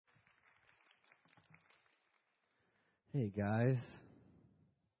Hey, guys.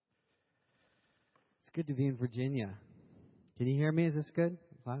 It's good to be in Virginia. Can you hear me? Is this good?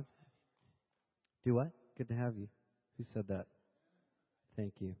 Loud? Do what? Good to have you. Who said that?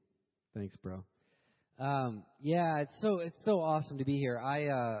 Thank you. Thanks, bro. Yeah, it's so awesome to be here.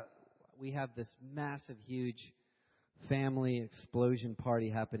 We have this massive, huge family explosion party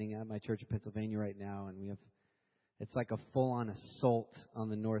happening at my church in Pennsylvania right now, and it's like a full-on assault on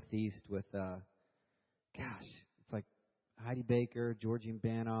the Northeast with, it's like Heidi Baker, Georgine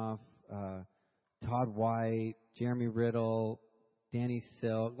Banoff, Todd White, Jeremy Riddle, Danny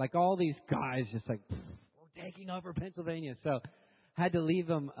Silk, like all these guys just like, we're taking over Pennsylvania. So I had to leave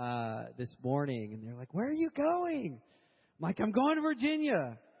them this morning, and they're like, where are you going? I'm like, I'm going to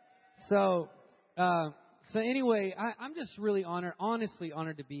Virginia. So anyway, I'm just really honestly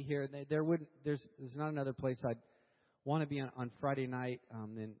honored to be here. There's not another place I'd want to be on Friday night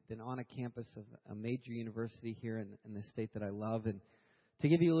than on a campus of a major university here in the state that I love. And to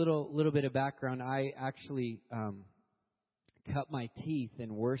give you a little bit of background, I actually cut my teeth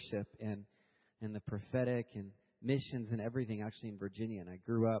in worship and the prophetic and missions and everything actually in Virginia. And I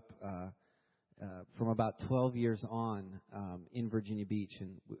grew up from about 12 years on in Virginia Beach.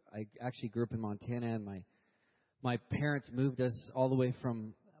 And I actually grew up in Montana, and my parents moved us all the way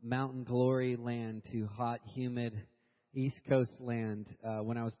from mountain glory land to hot, humid East Coast land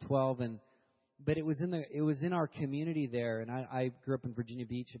when I was 12. But it was in our community there, and I grew up in Virginia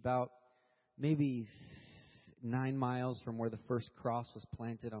Beach, about maybe 9 miles from where the first cross was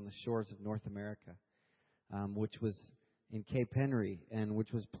planted on the shores of North America, which was in Cape Henry, and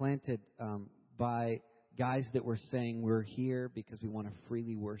which was planted by guys that were saying, we're here because we want to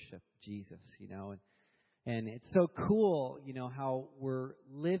freely worship Jesus, And it's so cool, how we're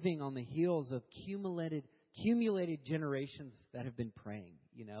living on the heels of accumulated generations that have been praying,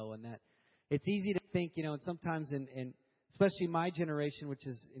 and that it's easy to think, and sometimes in especially my generation, which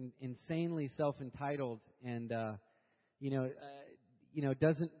is insanely self-entitled and,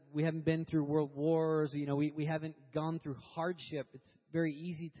 we haven't been through world wars, we haven't gone through hardship. It's very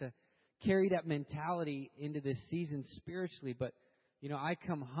easy to carry that mentality into this season spiritually. But, I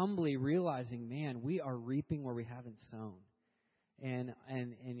come humbly realizing, man, we are reaping where we haven't sown. And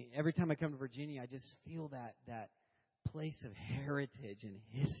every time I come to Virginia, I just feel that place of heritage and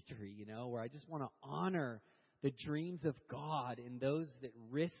history, where I just want to honor the dreams of God in those that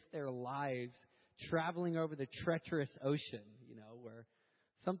risk their lives traveling over the treacherous ocean, where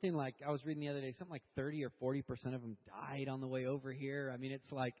something like, I was reading the other day, something like 30 or 40% of them died on the way over here. I mean,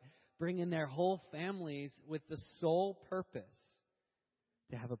 it's like bringing their whole families with the sole purpose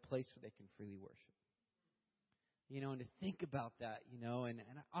to have a place where they can freely worship. And to think about that, and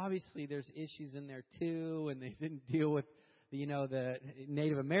obviously there's issues in there too, and they didn't deal with, the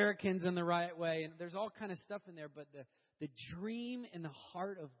Native Americans in the right way, and there's all kind of stuff in there, but the dream and the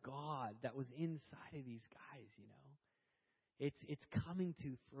heart of God that was inside of these guys, it's coming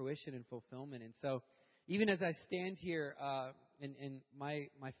to fruition and fulfillment. And so even as I stand here, and my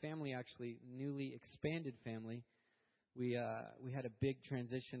family, actually, newly expanded family, we had a big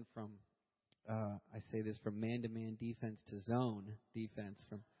transition from, I say this, from man-to-man defense to zone defense,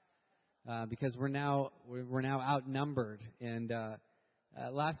 because we're now outnumbered. And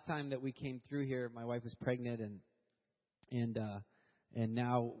last time that we came through here, my wife was pregnant, and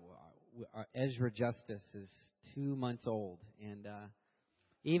now Ezra Justice is 2 months old, and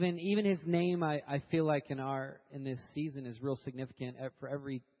even his name, I feel like in this season is real significant for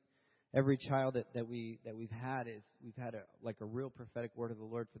every child that we've had. We've had a real prophetic word of the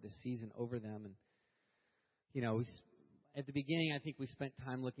Lord for this season over them. And at the beginning, I think we spent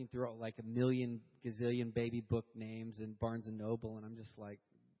time looking through like a million gazillion baby book names in Barnes and Noble, and I'm just like,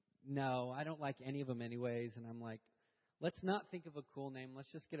 no, I don't like any of them anyways. And I'm like, let's not think of a cool name.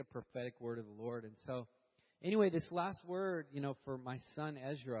 Let's just get a prophetic word of the Lord. And so anyway, this last word, for my son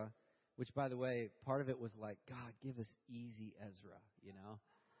Ezra, which, by the way, part of it was like, God, give us easy Ezra,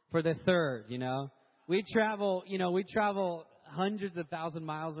 for the third, We travel hundreds of thousand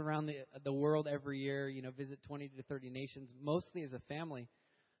miles around the world every year, visit 20 to 30 nations, mostly as a family.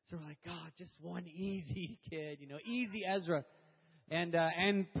 So we're like, God, just one easy kid, easy Ezra. And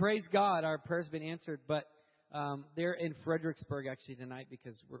praise God, our prayers have been answered. But they're in Fredericksburg actually tonight,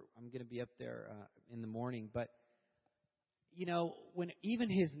 because I'm going to be up there in the morning. But, when even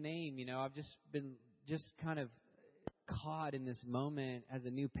his name, I've just been kind of caught in this moment as a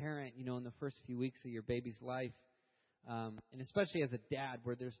new parent, in the first few weeks of your baby's life, and especially as a dad,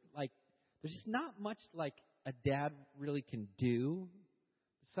 where there's just not much like a dad really can do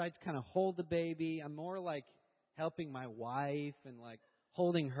besides kind of hold the baby. I'm more like helping my wife and like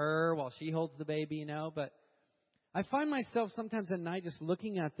holding her while she holds the baby, But I find myself sometimes at night just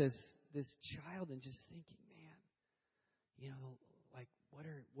looking at this child and just thinking, man, like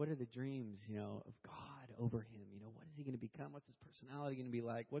what are the dreams, of God over him? What is he going to become? What's his personality going to be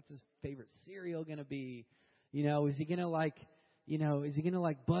like? What's his favorite cereal going to be? Is he going to like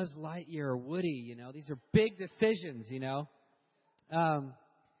Buzz Lightyear or Woody? These are big decisions,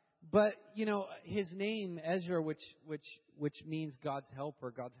 But his name Ezra, which means God's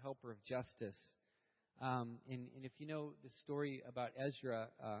helper of justice. And if you know the story about Ezra,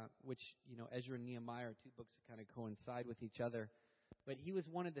 which Ezra and Nehemiah are two books that kind of coincide with each other, but he was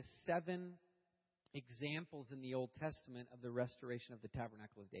one of the 7 examples in the Old Testament of the restoration of the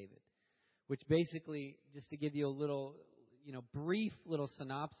Tabernacle of David. Which basically, just to give you a little, brief little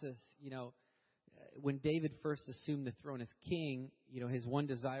synopsis, when David first assumed the throne as king, his one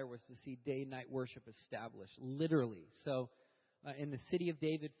desire was to see day and night worship established, literally. So, in the city of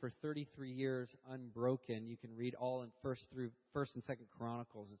David for 33 years, unbroken, you can read all in First and Second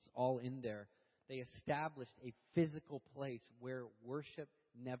Chronicles. It's all in there. They established a physical place where worship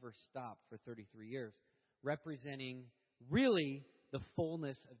never stopped for 33 years, representing really the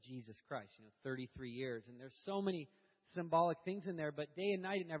fullness of Jesus Christ. 33 years, and there's so many symbolic things in there. But day and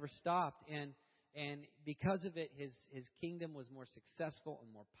night, it never stopped, and because of it, his kingdom was more successful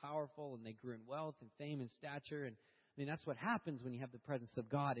and more powerful, and they grew in wealth and fame and stature. And I mean, that's what happens when you have the presence of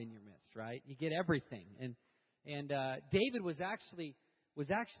God in your midst, right? You get everything. And David was actually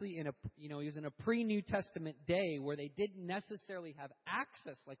in a he was in a pre-New Testament day where they didn't necessarily have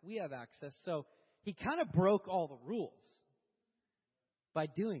access like we have access. So he kind of broke all the rules by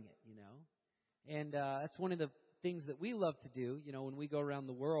doing it, And that's one of the things that we love to do, when we go around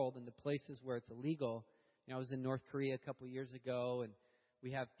the world and the places where it's illegal. I was in North Korea a couple of years ago, and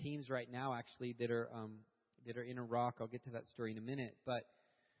we have teams right now actually that are in Iraq. I'll get to that story in a minute. But,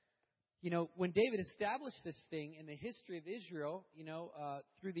 when David established this thing in the history of Israel,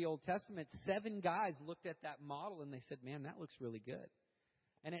 through the Old Testament, 7 guys looked at that model and they said, man, that looks really good.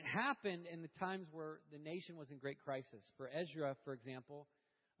 And it happened in the times where the nation was in great crisis. For Ezra, for example,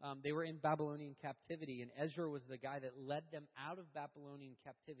 they were in Babylonian captivity, and Ezra was the guy that led them out of Babylonian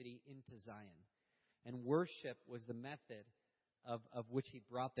captivity into Zion. And worship was the method of which he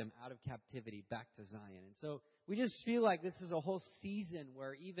brought them out of captivity back to Zion. And so we just feel like this is a whole season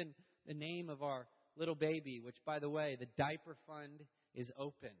where even the name of our little baby, which, by the way, the diaper fund is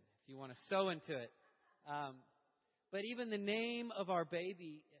open if you want to sow into it. But even the name of our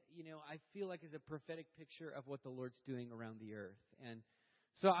baby, I feel like is a prophetic picture of what the Lord's doing around the earth. And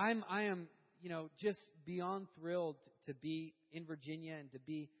so I am, just beyond thrilled to be in Virginia and to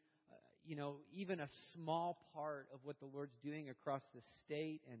be, even a small part of what the Lord's doing across the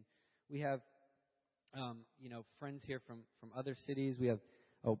state. And we have, friends here from other cities. We have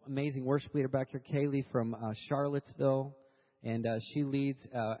an amazing worship leader back here, Kaylee from Charlottesville. And she leads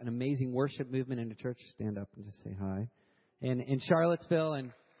an amazing worship movement in the church. Stand up and just say hi. And in Charlottesville,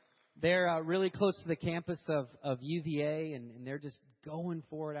 and they're really close to the campus of UVA, and they're just going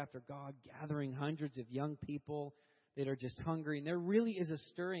for it after God, gathering hundreds of young people that are just hungry. And there really is a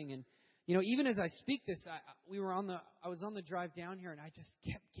stirring. And even as I speak this, I was on the drive down here, and I just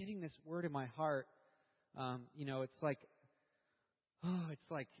kept getting this word in my heart. It's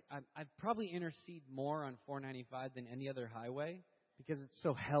like I'd probably intercede more on 495 than any other highway because it's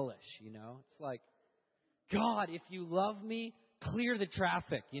so hellish, It's like, God, if you love me, clear the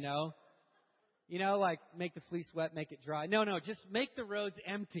traffic, like make the fleece wet, make it dry. No, just make the roads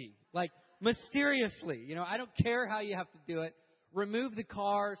empty, like mysteriously, I don't care how you have to do it. Remove the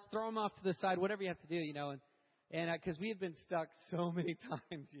cars, throw them off to the side, whatever you have to do, and because we have been stuck so many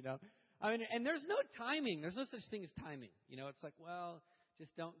times, I mean, and there's no timing. There's no such thing as timing. It's like, well,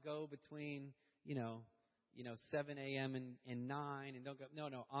 just don't go between, 7 a.m. and 9 and don't go.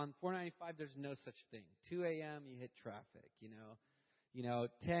 No. On 495, there's no such thing. 2 a.m., you hit traffic,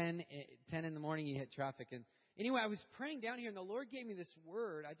 10 in the morning, you hit traffic. And anyway, I was praying down here, and the Lord gave me this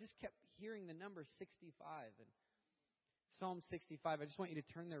word. I just kept hearing the number 65 and Psalm 65. I just want you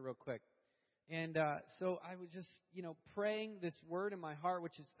to turn there real quick. And so I was just, praying this word in my heart,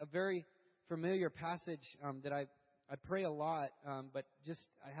 which is a very familiar passage that I pray a lot, but just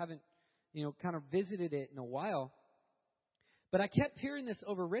I haven't, kind of visited it in a while. But I kept hearing this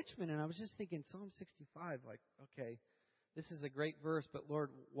over Richmond, and I was just thinking, Psalm 65, like, okay, this is a great verse, but Lord,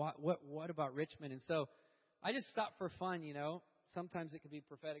 what about Richmond? And so I just stopped for fun, Sometimes it can be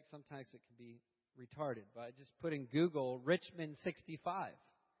prophetic, sometimes it can be retarded. But I just put in Google Richmond 65.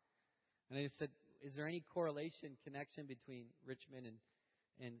 And I just said, is there any correlation, connection between Richmond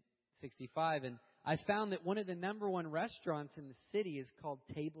and 65? And I found that one of the number one restaurants in the city is called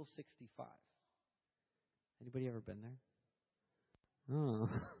Table 65. Anybody ever been there? Oh.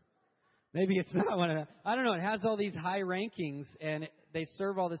 Maybe it's not one of them. I don't know. It has all these high rankings, and they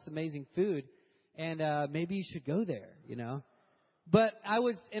serve all this amazing food. And maybe you should go there, you know. But I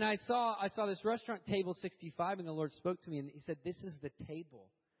saw this restaurant, Table 65, and the Lord spoke to me, and He said, this is the table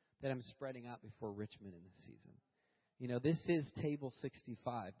that I'm spreading out before Richmond in this season. You know, this is Table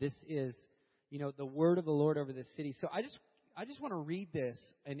 65. This is, you know, the word of the Lord over this city. So I just want to read this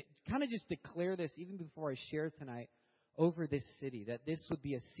and kind of just declare this even before I share tonight over this city, that this would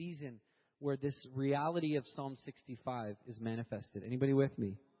be a season where this reality of Psalm 65 is manifested. Anybody with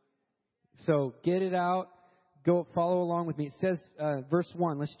me? So get it out. Go follow along with me. It says, verse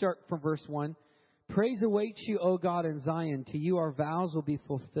 1. Let's start from verse 1. Praise awaits you, O God, in Zion. To you our vows will be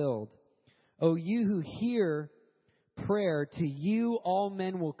fulfilled. O you who hear prayer, to you all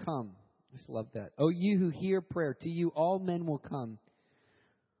men will come. I just love that. O you who hear prayer, to you all men will come.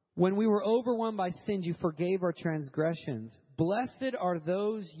 When we were overwhelmed by sins, you forgave our transgressions. Blessed are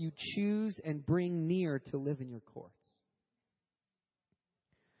those you choose and bring near to live in your courts.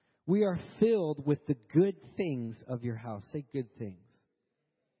 We are filled with the good things of your house. Say good things.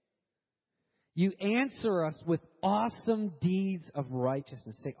 You answer us with awesome deeds of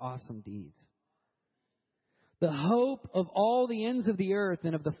righteousness. Say awesome deeds. The hope of all the ends of the earth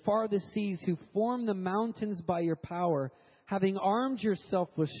and of the farthest seas, who form the mountains by your power, having armed yourself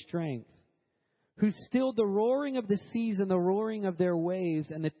with strength, who stilled the roaring of the seas and the roaring of their waves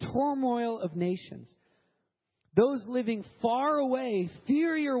and the turmoil of nations. Those living far away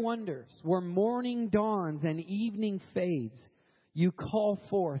fear your wonders. Where morning dawns and evening fades, you call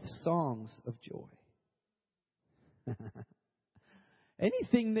forth songs of joy.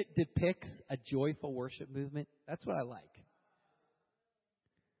 Anything that depicts a joyful worship movement, that's what I like.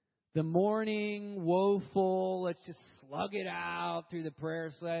 The morning, woeful, let's just slug it out through the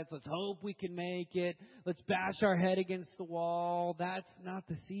prayer sets. Let's hope we can make it. Let's bash our head against the wall. That's not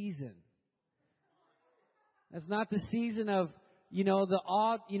the season. That's not the season of,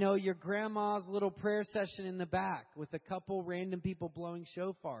 your grandma's little prayer session in the back with a couple random people blowing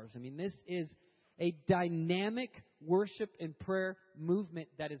shofars. I mean, this is a dynamic worship and prayer movement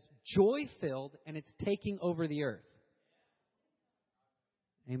that is joy-filled, and it's taking over the earth.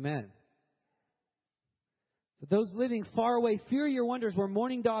 Amen. So those living far away fear your wonders. Where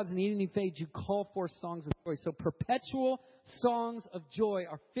morning dawns and evening fades, you call forth songs of joy. So perpetual songs of joy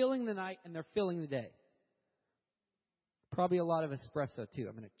are filling the night, and they're filling the day. Probably a lot of espresso, too.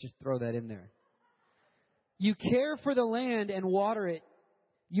 I'm going to just throw that in there. You care for the land and water it.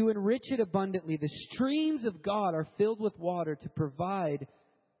 You enrich it abundantly. The streams of God are filled with water to provide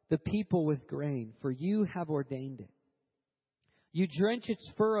the people with grain, for you have ordained it. You drench its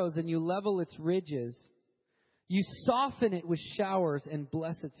furrows and you level its ridges. You soften it with showers and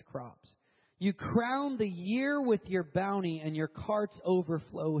bless its crops. You crown the year with your bounty, and your carts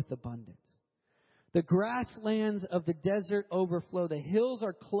overflow with abundance. The grasslands of the desert overflow. The hills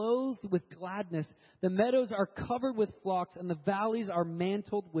are clothed with gladness. The meadows are covered with flocks, and the valleys are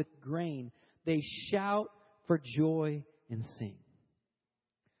mantled with grain. They shout for joy and sing.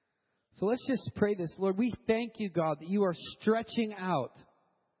 So let's just pray this. Lord, we thank you, God, that you are stretching out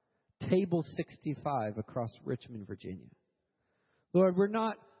Table 65 across Richmond, Virginia. Lord, we're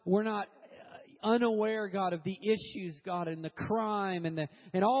not unaware, God, of the issues, God, and the crime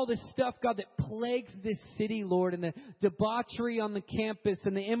and all this stuff, God, that plagues this city, Lord, and the debauchery on the campus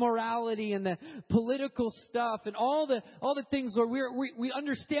and the immorality and the political stuff and all the things, Lord. We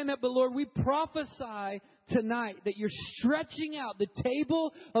understand that, but Lord, we prophesy tonight that you're stretching out the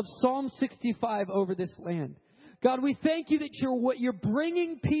table of Psalm 65 over this land. God, we thank you that you're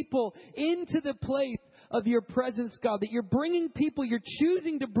bringing people into the place of your presence, God, that you're bringing people, you're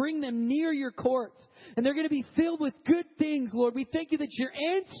choosing to bring them near your courts, and they're going to be filled with good things, Lord. We thank you that you're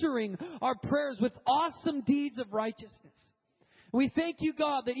answering our prayers with awesome deeds of righteousness. We thank you,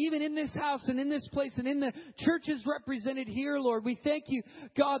 God, that even in this house and in this place and in the churches represented here, Lord, we thank you,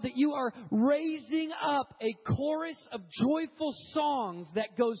 God, that you are raising up a chorus of joyful songs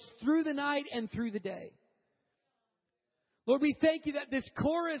that goes through the night and through the day. Lord, we thank you that this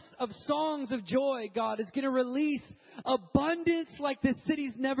chorus of songs of joy, God, is going to release abundance like this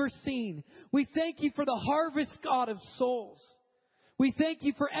city's never seen. We thank you for the harvest, God, of souls. We thank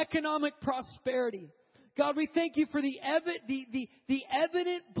you for economic prosperity. God, we thank you for the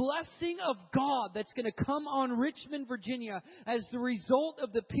evident blessing of God that's going to come on Richmond, Virginia, as the result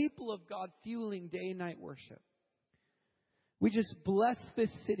of the people of God fueling day and night worship. We just bless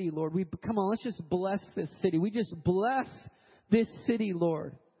this city, Lord. Come on, let's just bless this city. We just bless this city,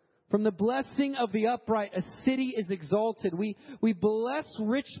 Lord, From the blessing of the upright, a city is exalted. We bless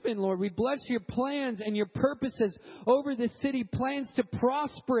Richmond, Lord. We bless your plans and your purposes over this city. Plans to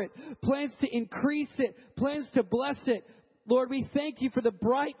prosper it. Plans to increase it. Plans to bless it. Lord, we thank you for the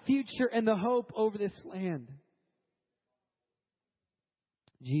bright future and the hope over this land.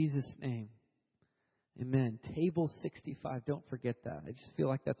 In Jesus' name. Amen. Table 65. Don't forget that. I just feel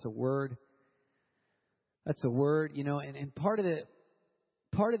like that's a word. That's a word, and part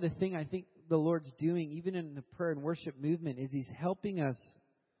of the thing I think the Lord's doing, even in the prayer and worship movement, is He's helping us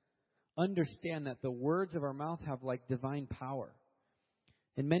understand that the words of our mouth have like divine power.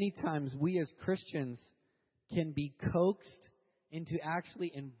 And many times we as Christians can be coaxed into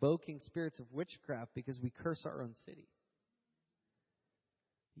actually invoking spirits of witchcraft because we curse our own city.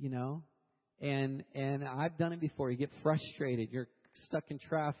 And I've done it before. You get frustrated. You're stuck in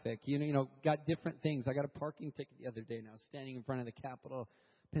traffic. Got different things. I got a parking ticket the other day, and I was standing in front of the Capitol,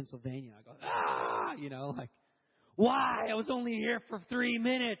 Pennsylvania. I go, why? I was only here for 3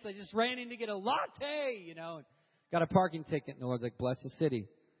 minutes. I just ran in to get a latte, and got a parking ticket. And the Lord's like, bless the city.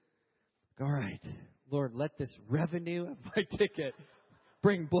 All right, Lord, let this revenue of my ticket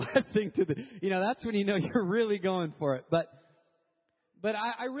bring blessing to the, that's when you're really going for it. But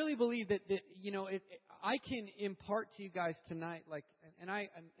I really believe that I can impart to you guys tonight, and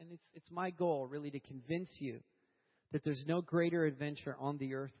it's my goal really to convince you that there's no greater adventure on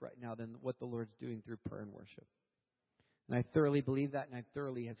the earth right now than what the Lord's doing through prayer and worship. And I thoroughly believe that, and I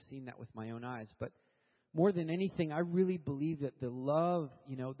thoroughly have seen that with my own eyes. But more than anything, I really believe that the love,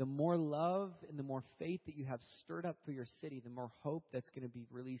 the more love and the more faith that you have stirred up for your city, the more hope that's going to be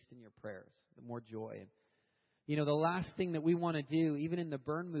released in your prayers, the more joy. And the last thing that we want to do, even in the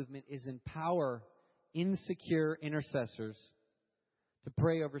Burn movement, is empower insecure intercessors to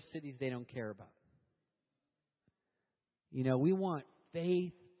pray over cities they don't care about. We want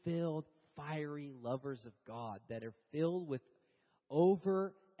faith-filled, fiery lovers of God that are filled with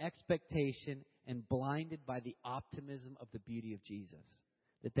over expectation and blinded by the optimism of the beauty of Jesus,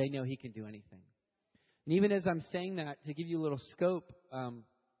 that they know He can do anything. And even as I'm saying that, to give you a little scope of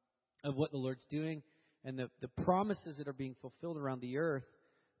what the Lord's doing, and the promises that are being fulfilled around the earth,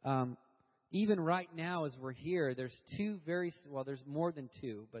 even right now as we're here, there's there's more than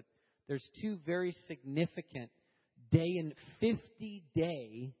two, but there's two very significant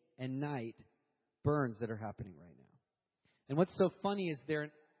 50-day and night burns that are happening right now. And what's so funny is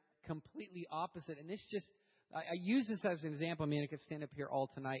they're completely opposite. And this I use this as an example. I mean, I could stand up here all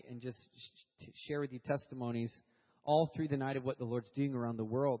tonight and just share with you testimonies all through the night of what the Lord's doing around the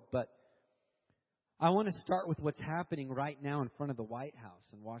world. But I want to start with what's happening right now in front of the White House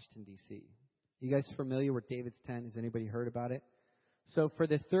in Washington, D.C. You guys familiar with David's Tent? Has anybody heard about it? So for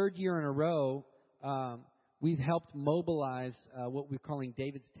the third year in a row, we've helped mobilize what we're calling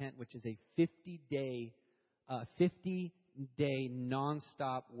David's Tent, which is a 50-day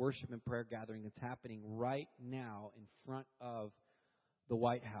nonstop worship and prayer gathering that's happening right now in front of the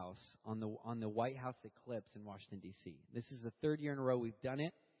White House on the White House Eclipse in Washington, D.C. This is the third year in a row we've done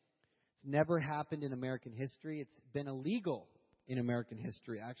it. It's never happened in American history. It's been illegal in American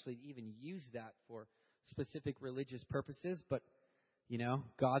history, actually, to even use that for specific religious purposes. But,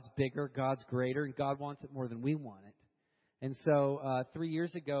 God's bigger, God's greater, and God wants it more than we want it. And so 3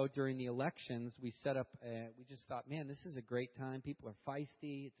 years ago during the elections, we set up, we just thought, man, this is a great time. People are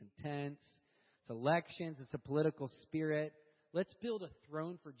feisty. It's intense. It's elections. It's a political spirit. Let's build a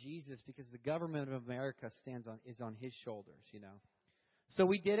throne for Jesus because the government of America is on His shoulders, So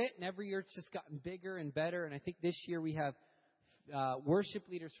we did it, and every year it's just gotten bigger and better. And I think this year we have worship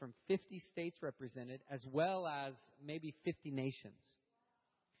leaders from 50 states represented, as well as maybe 50 nations.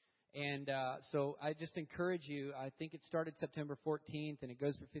 And so I just encourage you, I think it started September 14th, and it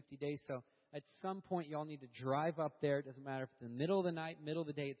goes for 50 days. So at some point, y'all need to drive up there. It doesn't matter if it's in the middle of the night, middle of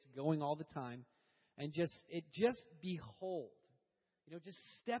the day. It's going all the time. And just behold. Just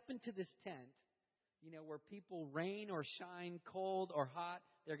step into this tent, where people rain or shine, cold or hot,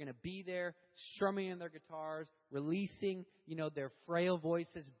 they're going to be there, strumming in their guitars, releasing, their frail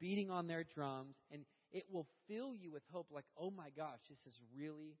voices, beating on their drums, and it will fill you with hope like, oh my gosh, this is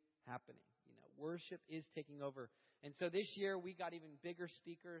really happening. Worship is taking over. And so this year we got even bigger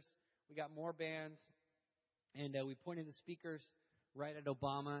speakers. We got more bands, and we pointed the speakers right at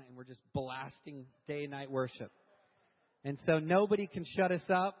Obama, and we're just blasting day and night worship. And so nobody can shut us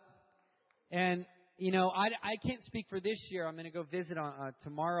up. And I can't speak for this year. I'm going to go visit on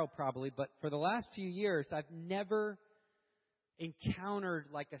tomorrow probably. But for the last few years, I've never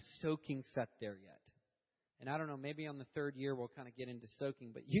encountered like a soaking set there yet. And I don't know, maybe on the third year we'll kind of get into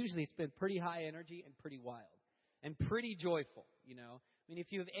soaking. But usually it's been pretty high energy and pretty wild and pretty joyful, mean,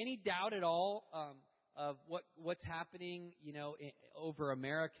 if you have any doubt at all of what's happening, over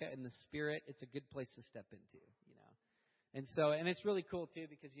America in the spirit, it's a good place to step into, And it's really cool, too,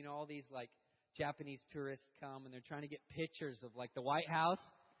 because, all these, Japanese tourists come and they're trying to get pictures of, the White House.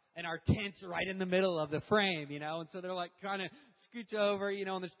 And our tent's right in the middle of the frame, And so they're, trying to scooch over,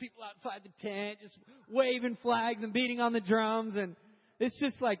 and there's people outside the tent just waving flags and beating on the drums. And it's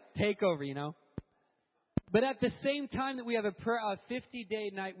just takeover, But at the same time that we have a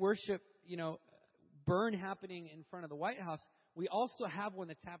 50-day night worship, burn happening in front of the White House, we also have one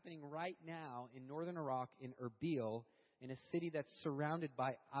that's happening right now in northern Iraq, in Erbil, in a city that's surrounded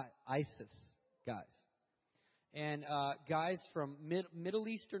by ISIS guys. And guys from Middle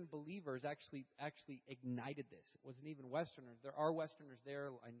Eastern believers actually ignited this. It wasn't even Westerners. There are Westerners there.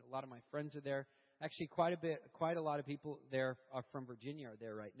 A lot of my friends are there. Actually, quite a lot of people there from Virginia are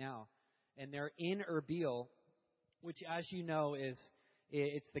there right now. And they're in Erbil, which, as you know,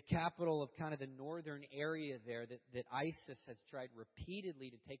 it's the capital of kind of the northern area there that ISIS has tried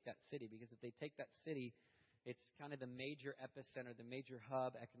repeatedly to take that city. Because if they take that city, it's kind of the major epicenter, the major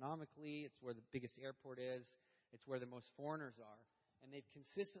hub economically. It's where the biggest airport is. It's where the most foreigners are. And they've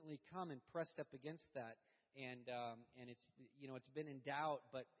consistently come and pressed up against that. And it's, it's been in doubt.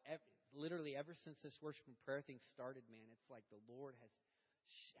 But literally ever since this worship and prayer thing started, man, it's like the Lord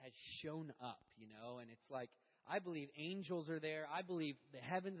has shown up, And it's like, I believe angels are there. I believe the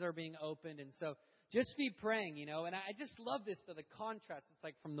heavens are being opened. And so just be praying, And I just love this, the contrast. It's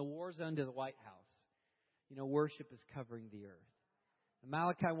like from the war zone to the White House. Worship is covering the earth.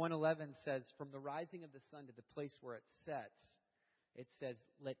 Malachi 1:11 says, from the rising of the sun to the place where it sets, it says,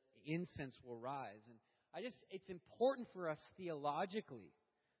 let incense will rise. And it's important for us theologically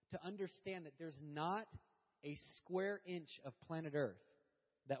to understand that there's not a square inch of planet Earth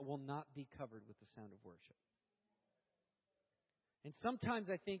that will not be covered with the sound of worship. And sometimes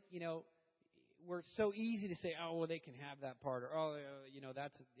I think, we're so easy to say, oh, well, they can have that part, or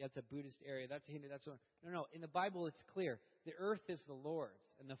that's a Buddhist area, that's a Hindu, that's a... No. In the Bible, it's clear. The earth is the Lord's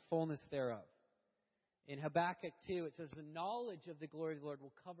and the fullness thereof. In Habakkuk 2, it says, the knowledge of the glory of the Lord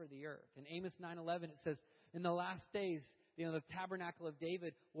will cover the earth. In Amos 9:11, it says, in the last days, the tabernacle of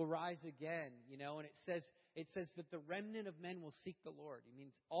David will rise again, and it says that the remnant of men will seek the Lord. It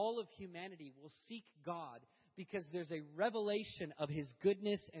means all of humanity will seek God because there's a revelation of His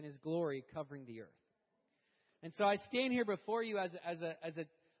goodness and His glory covering the earth. And so I stand here before you as a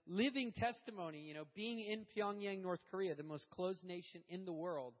living testimony, being in Pyongyang, North Korea, the most closed nation in the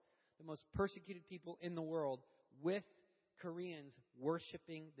world, the most persecuted people in the world, with Koreans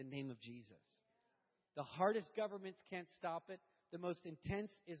worshiping the name of Jesus. The hardest governments can't stop it. The most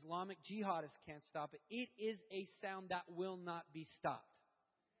intense Islamic jihadists can't stop it. It is a sound that will not be stopped.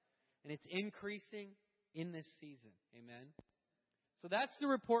 And it's increasing in this season. Amen. So that's the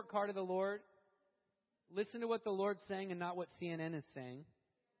report card of the Lord. Listen to what the Lord's saying and not what CNN is saying,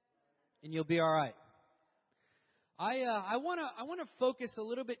 and you'll be all right. I want to focus a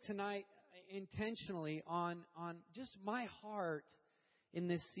little bit tonight intentionally on just my heart in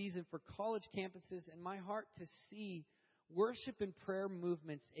this season for college campuses, and my heart to see worship and prayer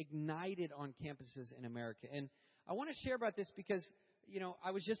movements ignited on campuses in America. And I want to share about this because,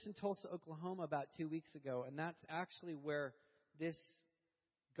 I was just in Tulsa, Oklahoma about 2 weeks ago, and that's actually where this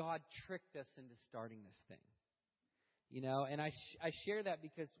God tricked us into starting this thing. And I share that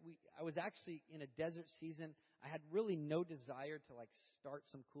because I was actually in a desert season. I had really no desire to start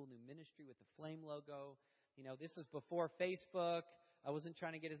some cool new ministry with the Flame logo. This was before Facebook. I wasn't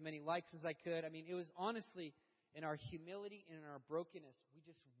trying to get as many likes as I could. I mean, it was honestly, in our humility and in our brokenness, we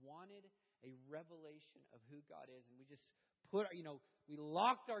just wanted a revelation of who God is. And we just we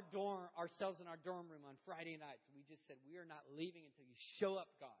locked ourselves in our dorm room on Friday nights. And we just said, we are not leaving until you show up,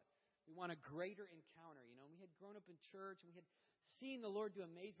 God. We want a greater encounter. We had grown up in church, and we had seen the Lord do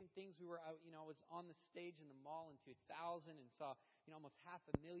amazing things. We were out, I was on the stage in the mall in 2000 and saw, almost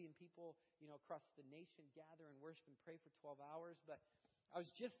 500,000 people, across the nation gather and worship and pray for 12 hours. But I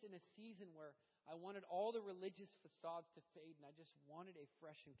was just in a season where I wanted all the religious facades to fade, and I just wanted a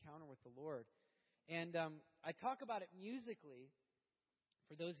fresh encounter with the Lord. And I talk about it musically,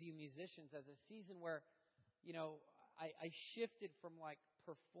 for those of you musicians, as a season where, I shifted from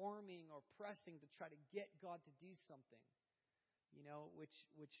performing or pressing to try to get God to do something,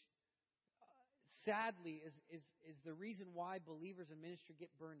 which sadly is the reason why believers in ministry get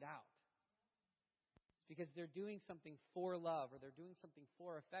burned out. It's because they're doing something for love, or they're doing something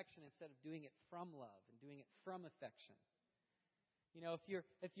for affection instead of doing it from love and doing it from affection.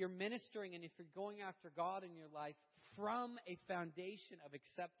 If you're ministering and if you're going after God in your life from a foundation of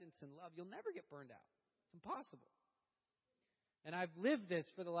acceptance and love, you'll never get burned out. It's impossible. And I've lived this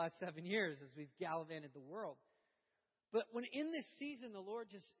for the last 7 years as we've gallivanted the world. But when in this season, the Lord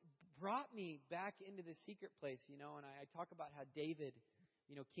just brought me back into the secret place, and I talk about how David,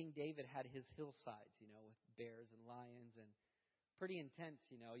 King David had his hillsides, with bears and lions, and pretty intense,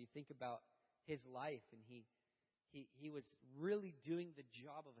 You think about his life, and he was really doing the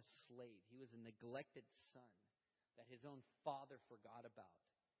job of a slave. He was a neglected son that his own father forgot about.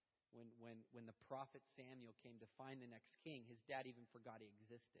 When the prophet Samuel came to find the next king, his dad even forgot he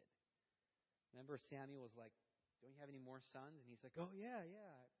existed. Remember, Samuel was like, "Don't you have any more sons?" And he's like, "Oh, yeah,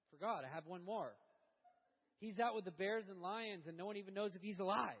 I forgot. I have one more." He's out with the bears and lions, and no one even knows if he's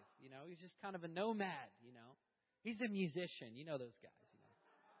alive. He's just kind of a nomad, He's a musician. Those guys,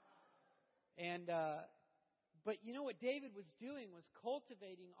 And, but what David was doing was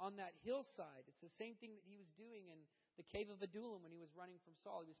cultivating on that hillside. It's the same thing that he was doing in the cave of Adullam when he was running from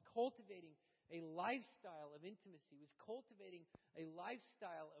Saul. He was cultivating a lifestyle of intimacy. He was cultivating a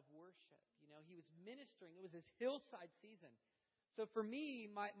lifestyle of worship. He was ministering. It was his hillside season. So for me,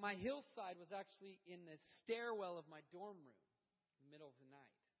 my hillside was actually in the stairwell of my dorm room in the middle of the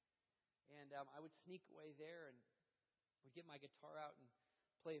night. And I would sneak away there and would get my guitar out and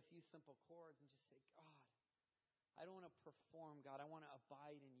play a few simple chords and just say, "God, I don't want to perform, God. I want to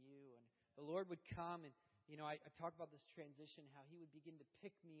abide in you." And the Lord would come and, I talk about this transition, how he would begin to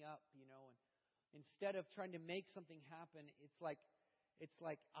pick me up, and instead of trying to make something happen, it's like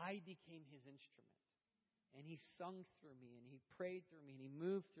I became his instrument. And he sung through me, and he prayed through me, and he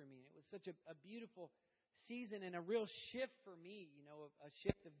moved through me. And it was such a beautiful season and a real shift for me, a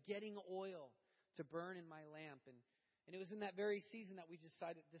shift of getting oil to burn in my lamp. And it was in that very season that we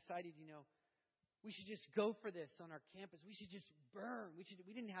decided, we should just go for this on our campus. We should just burn. We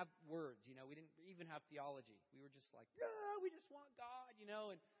didn't have words, we didn't even have theology. We were just like, "Yeah, we just want God,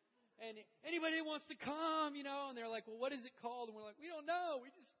 and anybody who wants to come, and they're like, "Well, what is it called?" And we're like, "We don't know. We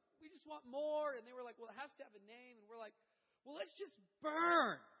just want more." And they were like, "Well, it has to have a name." And we're like, "Well, let's just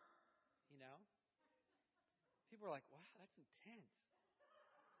burn." People are like, "Wow, that's intense."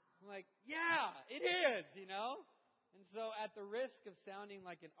 I'm like, "Yeah, it is," And so at the risk of sounding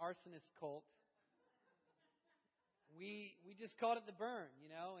like an arsonist cult, we just called it the burn,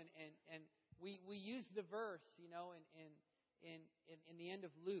 and we used the verse, in the end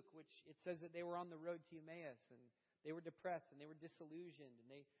of Luke, which it says that they were on the road to Emmaus, and they were depressed, and they were disillusioned,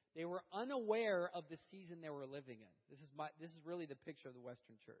 and they were unaware of the season they were living in. This is really the picture of the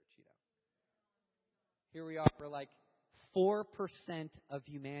Western church, Here we are, we're like 4% of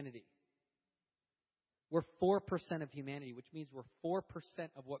humanity. We're 4% of humanity, which means we're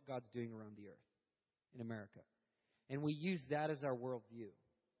 4% of what God's doing around the earth in America. And we use that as our worldview,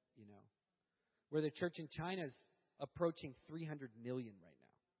 Where the church in China is approaching 300 million right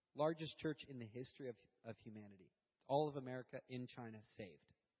now. Largest church in the history of humanity. All of America in China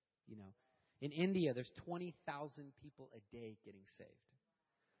saved, In India, there's 20,000 people a day getting saved.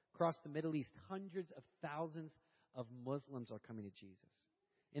 Across the Middle East, hundreds of thousands of Muslims are coming to Jesus.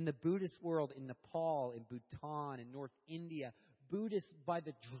 In the Buddhist world, in Nepal, in Bhutan, in North India, Buddhists by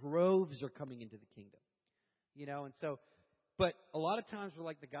the droves are coming into the kingdom. And so, but a lot of times we're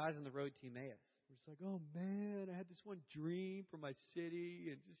like the guys on the road to Emmaus. We're just like, "Oh man, I had this one dream for my city,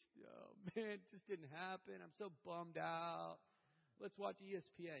 and it just didn't happen. I'm so bummed out. Let's watch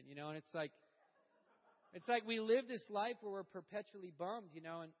ESPN," And it's like we live this life where we're perpetually bummed,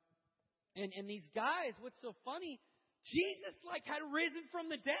 And these guys, what's so funny, Jesus had risen from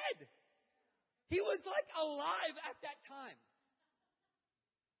the dead. He was alive at that time.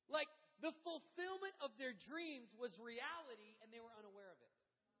 The fulfillment of their dreams was reality, and they were unaware of it.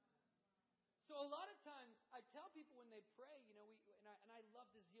 So a lot of times, I tell people when they pray, and I love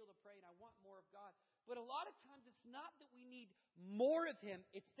the zeal to pray, and I want more of God. But a lot of times, it's not that we need more of Him;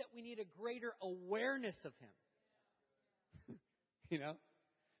 it's that we need a greater awareness of Him.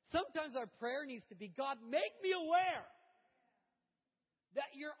 Sometimes our prayer needs to be, "God, make me aware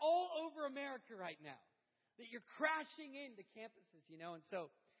that you're all over America right now, that you're crashing into campuses," And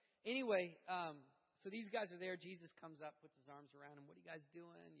so, anyway, so these guys are there. Jesus comes up, puts his arms around them. "What are you guys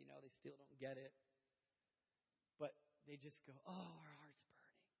doing?" They still don't get it. But they just go, "Oh, our heart's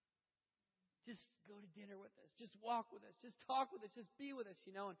burning. Just go to dinner with us. Just walk with us. Just talk with us. Just be with us,"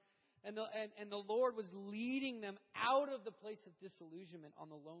 And the Lord was leading them out of the place of disillusionment on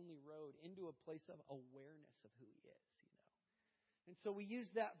the lonely road into a place of awareness of who He is, And so we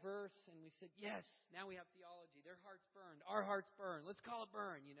used that verse and we said, yes, now we have theology. Their hearts burned. Our hearts burned. Let's call it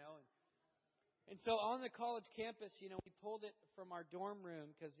burn, And so on the college campus, we pulled it from our dorm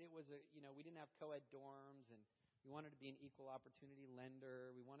room because it was we didn't have co-ed dorms, and we wanted to be an equal opportunity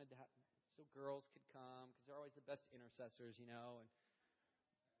lender. We wanted to have, so girls could come because they're always the best intercessors, you know. And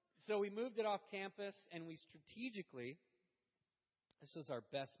so we moved it off campus, and we strategically, this was our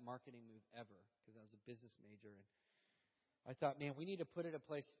best marketing move ever because I was a business major, and I thought, man, we need to put it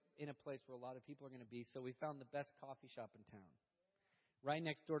in a place where a lot of people are going to be. So we found the best coffee shop in town. Right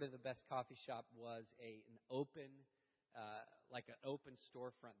next door to the best coffee shop was an open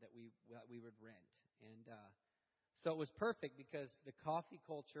storefront that we would rent. And so it was perfect because the coffee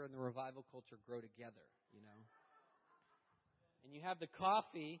culture and the revival culture grow together, you know. And you have the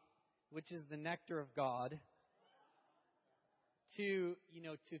coffee, which is the nectar of God, to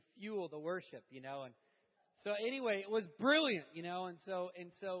fuel the worship, you know. And so anyway, it was brilliant, you know. And so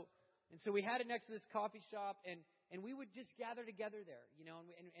we had it next to this coffee shop, and we would just gather together there, you know.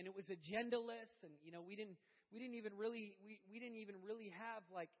 And it was agendaless, and you know, we didn't even really have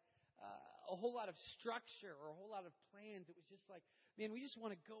like a whole lot of structure or a whole lot of plans. It was just like, man, we just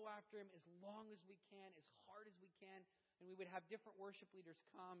want to go after Him as long as we can, as hard as we can. And we would have different worship leaders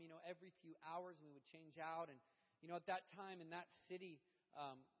come, you know, every few hours, and we would change out. And you know, at that time in that city,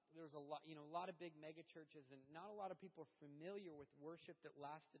 there was a lot of big mega churches, and not a lot of people are familiar with worship that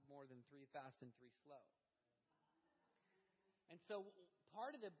lasted more than 3 fast and 3 slow. And so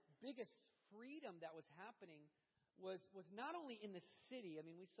part of the biggest freedom that was happening was not only in the city. I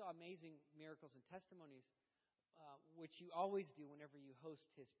mean, we saw amazing miracles and testimonies, which you always do whenever you host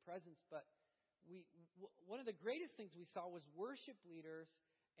His presence. But one of the greatest things we saw was worship leaders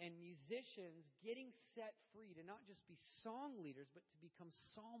and musicians getting set free to not just be song leaders, but to become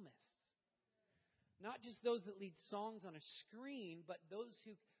psalmists. Not just those that lead songs on a screen, but those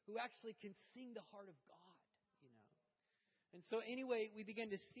who actually can sing the heart of God, you know. And so anyway, we began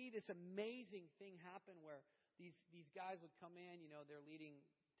to see this amazing thing happen where these guys would come in, you know, they're leading,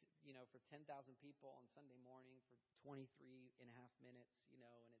 for 10,000 people on Sunday morning for 23 and a half minutes, you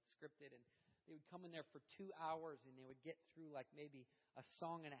know, and it's scripted. And they would come in there for 2 hours, and they would get through like maybe a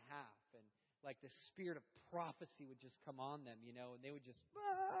song and a half. And like the spirit of prophecy would just come on them, you know, and they would just,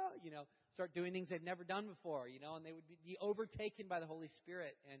 start doing things they've never done before, you know, and they would be overtaken by the Holy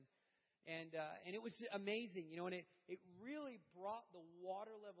Spirit. And it was amazing, you know, and it really brought the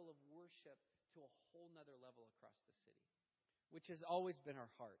water level of worship to a whole nother level across the city, which has always been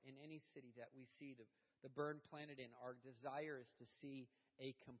our heart in any city that we see the burn planted in. Our desire is to see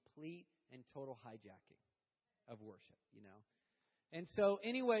a complete and total hijacking of worship, you know. And so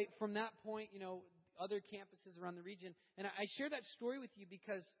anyway, from that point, you know, other campuses around the region, and I share that story with you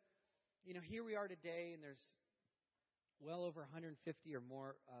because, you know, here we are today, and there's well over 150 or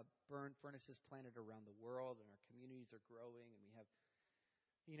more burn furnaces planted around the world, and our communities are growing, and we have,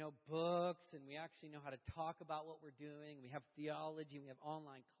 you know, books, and we actually know how to talk about what we're doing. We have theology, we have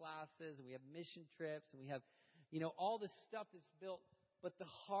online classes, and we have mission trips, and we have, you know, all this stuff that's built. But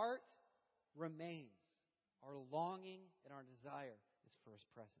the heart remains. Our longing and our desire is for His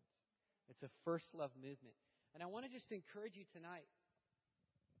presence. It's a first love movement. And I want to just encourage you tonight.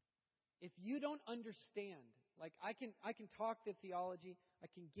 If you don't understand, like I can talk the theology, I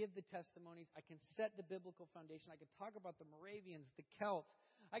can give the testimonies, I can set the biblical foundation, I can talk about the Moravians, the Celts,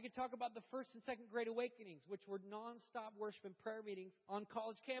 I can talk about the first and second Great Awakenings, which were nonstop worship and prayer meetings on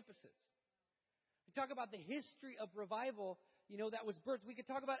college campuses. We talk about the history of revival, you know, that was birthed. We could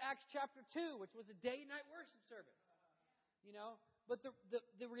talk about Acts chapter 2, which was a day and night worship service. You know, but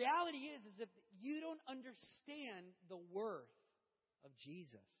the reality is if you don't understand the worth of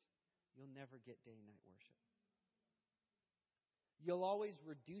Jesus, you'll never get day and night worship. You'll always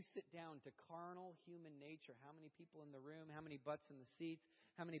reduce it down to carnal human nature. How many people in the room? How many butts in the seats?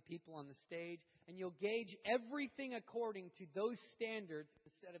 How many people on the stage? And you'll gauge everything according to those standards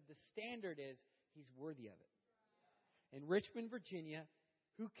instead of the standard is He's worthy of it. In Richmond, Virginia,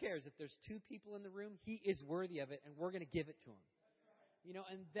 who cares if there's 2 people in the room? He is worthy of it, and we're going to give it to Him. You know,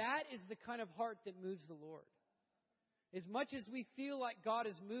 and that is the kind of heart that moves the Lord. As much as we feel like God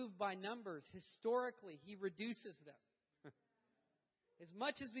is moved by numbers, historically, He reduces them. As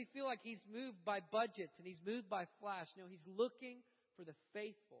much as we feel like He's moved by budgets and He's moved by flash, no, He's looking for the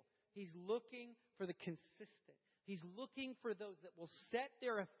faithful. He's looking for the consistent. He's looking for those that will set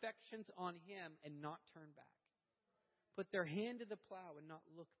their affections on Him and not turn back. Put their hand to the plow and not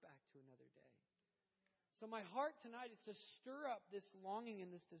look back to another day. So my heart tonight is to stir up this longing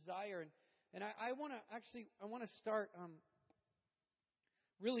and this desire. And I want to start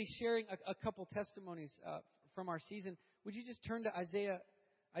really sharing a couple testimonies from our season. Would you just turn to Isaiah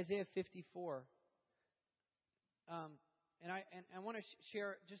 54? And I want to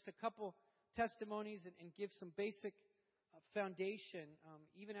share just a couple testimonies and give some basic foundation,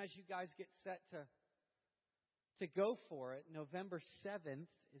 even as you guys get set to go for it. November 7th,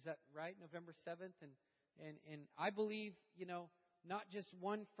 is that right? November 7th, and I believe, not just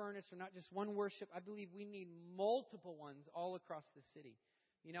one furnace or not just one worship. I believe we need multiple ones all across the city.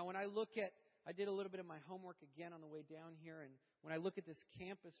 When I did a little bit of my homework again on the way down here, and when I look at this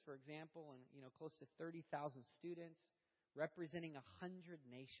campus, for example, and close to 30,000 students representing 100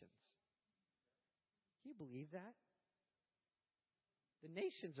 nations. Can you believe that? The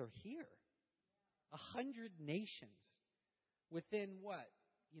nations are here. 100 nations within what?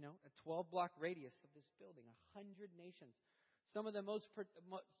 A 12-block radius of this building. 100 nations. Some of the most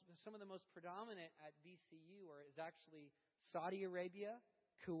predominant at VCU is actually Saudi Arabia,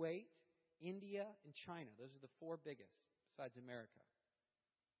 Kuwait, India, and China. Those are the four biggest besides America.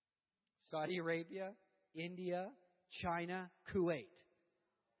 Saudi Arabia, India, China, Kuwait.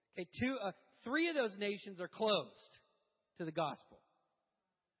 Okay, three of those nations are closed to the gospel.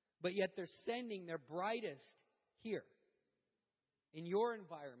 But yet they're sending their brightest here, in your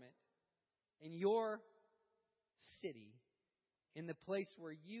environment, in your city, in the place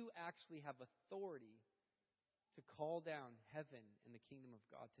where you actually have authority to call down heaven and the kingdom of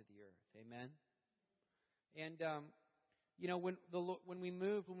God to the earth. Amen? And, when we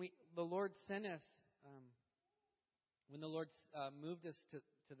moved, the Lord sent us, when the Lord moved us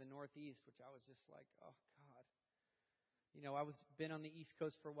to the Northeast, which I was just like, oh, God. I was been on the East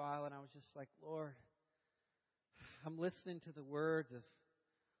Coast for a while, and I was just like, Lord, I'm listening to the words of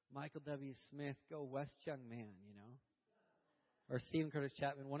Michael W. Smith, go west, young man, Or Stephen Curtis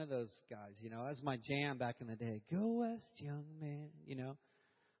Chapman, one of those guys, that was my jam back in the day. Go west, young man,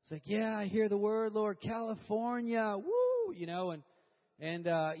 It's like, yeah, I hear the word, Lord, California, woo, and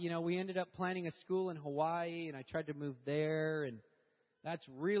we ended up planning a school in Hawaii, and I tried to move there, and that's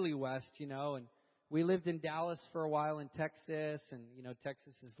really west, and we lived in Dallas for a while in Texas, and,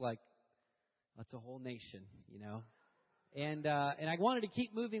 Texas is like, that's a whole nation, And I wanted to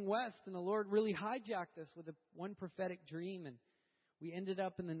keep moving west, and the Lord really hijacked us with one prophetic dream, and we ended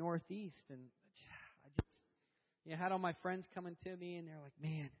up in the Northeast, and I just, had all my friends coming to me, and they're like,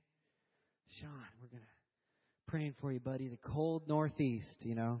 man, Sean, we're going to praying for you, buddy. The cold Northeast,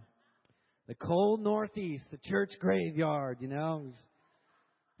 the cold Northeast, the church graveyard,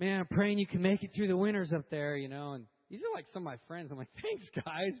 Man, I'm praying you can make it through the winters up there, and these are like some of my friends. I'm like, thanks,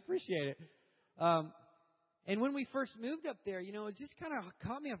 guys, appreciate it. And when we first moved up there, it just kind of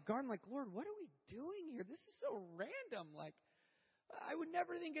caught me off guard. I'm like, Lord, what are we doing here? This is so random. Like, I would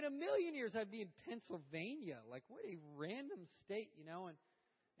never think in a million years I'd be in Pennsylvania. Like, what a random state,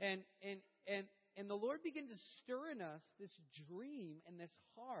 And the Lord began to stir in us this dream and this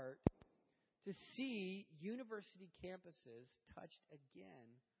heart to see university campuses touched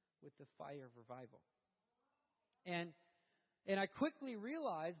again with the fire of revival. And I quickly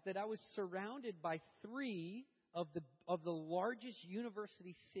realized that I was surrounded by three of the largest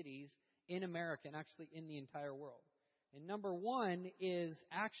university cities in America, and actually in the entire world. And number one is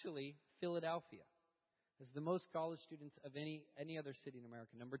actually Philadelphia. Has the most college students of any other city in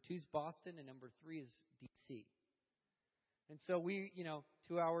America. Number two is Boston, and number three is D.C. And so we,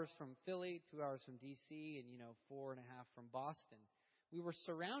 2 hours from Philly, 2 hours from D.C., and, 4.5 from Boston. We were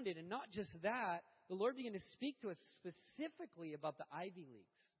surrounded, and not just that, the Lord began to speak to us specifically about the Ivy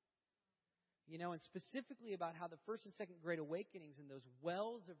Leagues. And specifically about how the first and second Great Awakenings and those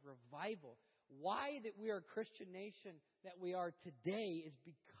wells of revival, why that we are a Christian nation that we are today is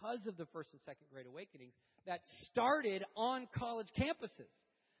because of the first and second Great Awakenings that started on college campuses.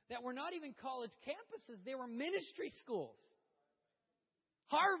 That were not even college campuses, they were ministry schools.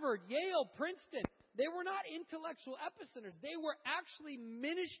 Harvard, Yale, Princeton, they were not intellectual epicenters. They were actually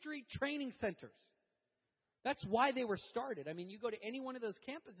ministry training centers. That's why they were started. I mean, you go to any one of those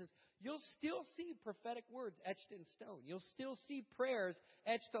campuses, you'll still see prophetic words etched in stone. You'll still see prayers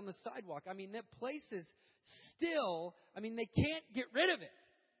etched on the sidewalk. I mean, that place is still, they can't get rid of it.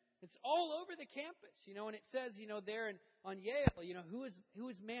 It's all over the campus, and it says, there on Yale, who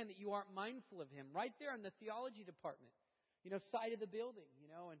is man that you aren't mindful of him? Right there in the theology department, side of the building,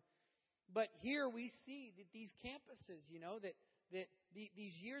 But here we see that these campuses, that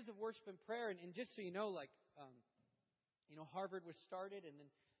these years of worship and prayer, and just so you know, Harvard was started, and then,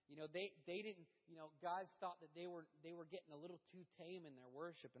 they didn't, guys thought that they were getting a little too tame in their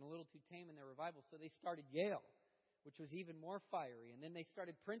worship and a little too tame in their revival, so they started Yale, which was even more fiery, and then they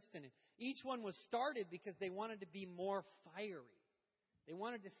started Princeton, and each one was started because they wanted to be more fiery. They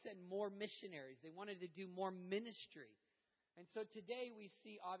wanted to send more missionaries. They wanted to do more ministry. And so today we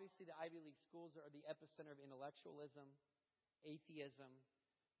see, obviously, the Ivy League schools are the epicenter of intellectualism, atheism.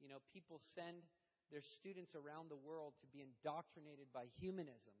 People send their students around the world to be indoctrinated by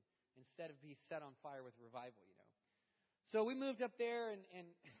humanism instead of be set on fire with revival, So we moved up there, and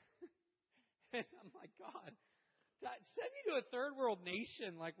and I'm like, God, send me to a third world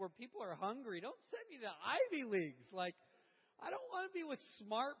nation, like where people are hungry. Don't send me to Ivy Leagues. Like, I don't want to be with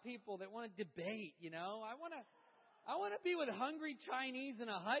smart people that want to debate. I want to be with hungry Chinese in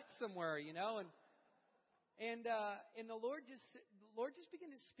a hut somewhere. And the Lord just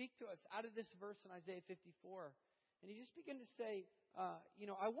began to speak to us out of this verse in Isaiah 54, and He just began to say,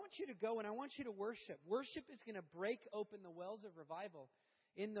 I want you to go and I want you to worship. Worship is going to break open the wells of revival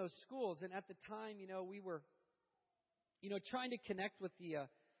in those schools. And at the time, we were, trying to connect with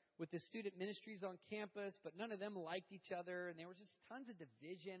the student ministries on campus, but none of them liked each other, and there was just tons of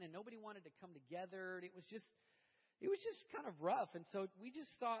division, and nobody wanted to come together. And it was just kind of rough. And so we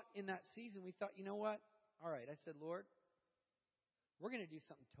just thought in that season, we thought, you know what? All right, I said, Lord, we're going to do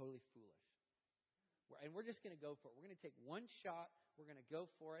something totally foolish. And we're just going to go for it. We're going to take one shot. We're going to go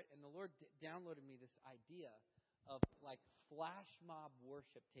for it. And the Lord downloaded me this idea of like flash mob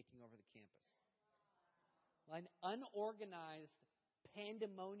worship taking over the campus. An unorganized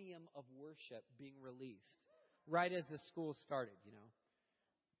pandemonium of worship being released right as the school started,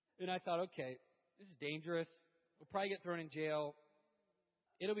 And I thought, okay, this is dangerous. We'll probably get thrown in jail.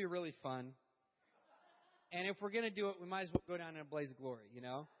 It'll be really fun. And if we're going to do it, we might as well go down in a blaze of glory,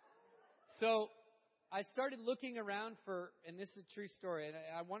 So I started looking around and this is a true story, and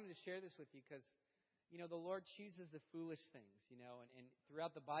I wanted to share this with you because, the Lord chooses the foolish things, and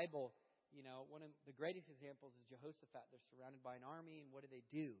throughout the Bible, one of the greatest examples is Jehoshaphat. They're surrounded by an army, and what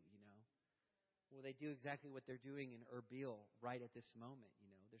do? Well, they do exactly what they're doing in Erbil right at this moment,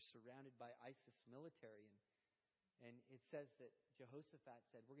 They're surrounded by ISIS military, and it says that Jehoshaphat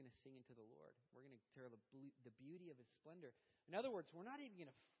said, we're going to sing into the Lord. We're going to tell the beauty of His splendor. In other words, we're not even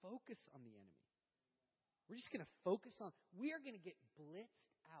going to focus on the enemy. We're just going to focus on, we are going to get blitzed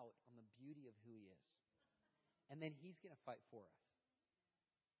out on the beauty of who He is. And then He's going to fight for us.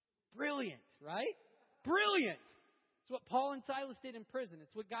 Brilliant, right? Brilliant. It's what Paul and Silas did in prison.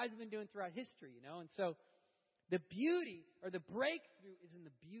 It's what guys have been doing throughout history, And so the beauty or the breakthrough is in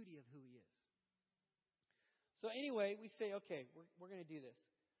the beauty of who He is. So anyway, we say, okay, we're going to do this.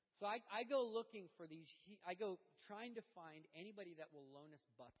 So I go looking for these. I go trying to find anybody that will loan us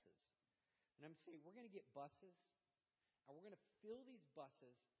buses. And I'm saying, we're going to get buses, and we're going to fill these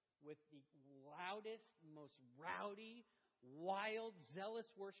buses with the loudest, most rowdy, wild, zealous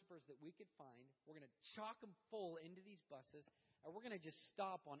worshipers that we could find. We're going to chock them full into these buses, and we're going to just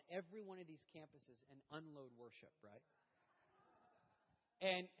stop on every one of these campuses and unload worship, right?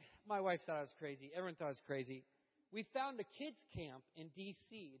 And my wife thought I was crazy. Everyone thought I was crazy. We found a kids camp in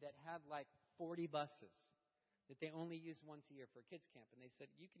D.C. that had like 40 buses that they only use once a year for a kids camp. And they said,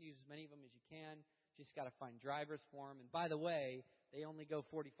 you can use as many of them as you can. Just got to find drivers for them. And by the way, they only go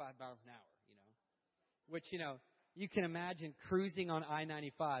 45 miles an hour, Which, you can imagine cruising on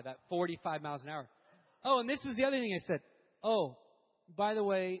I-95 at 45 miles an hour. Oh, and this is the other thing I said. Oh, by the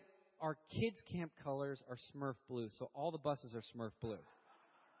way, our kids camp colors are Smurf blue. So all the buses are Smurf blue.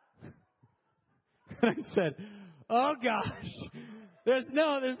 I said, oh gosh, there's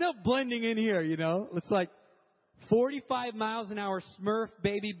no blending in here, It's like 45 miles an hour Smurf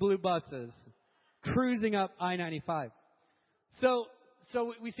baby blue buses cruising up I-95. So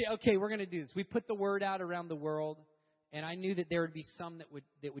we say, okay, we're going to do this. We put the word out around the world, and I knew that there would be some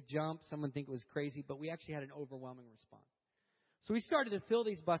that would jump. Some would think it was crazy, but we actually had an overwhelming response. So we started to fill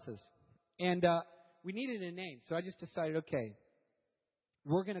these buses, and we needed a name. So I just decided, okay,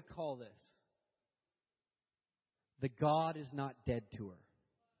 we're going to call this the God is Not Dead Tour.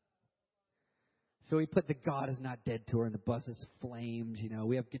 So we put the God is Not Dead Tour, and the bus is flames.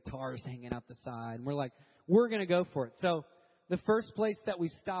 We have guitars hanging out the side. And we're like, we're going to go for it. So the first place that we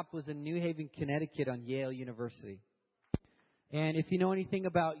stopped was in New Haven, Connecticut on Yale University. And if you know anything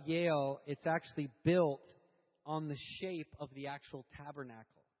about Yale, it's actually built on the shape of the actual tabernacle.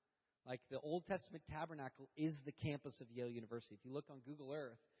 Like the Old Testament tabernacle is the campus of Yale University. If you look on Google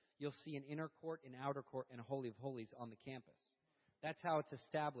Earth, you'll see an inner court, an outer court, and a Holy of Holies on the campus. That's how it's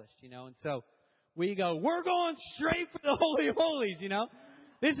established, And so we go, we're going straight for the Holy of Holies,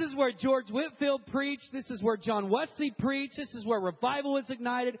 This is where George Whitefield preached. This is where John Wesley preached. This is where revival was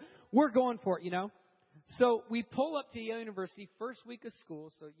ignited. We're going for it, So we pull up to Yale University, first week of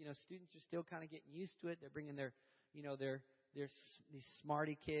school. So, students are still kind of getting used to it. They're bringing their, these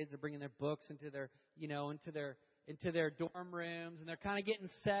smarty kids are bringing their books into their, into their dorm rooms, and they're kind of getting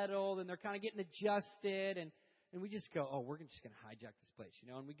settled, and they're kind of getting adjusted, and we just go, oh, we're just going to hijack this place,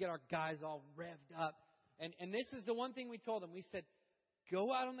 and we get our guys all revved up, and this is the one thing we told them. We said,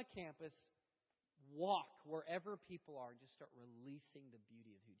 go out on the campus, walk wherever people are, and just start releasing the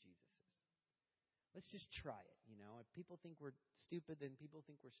beauty of who Jesus is. Let's just try it, you know. If people think we're stupid, then people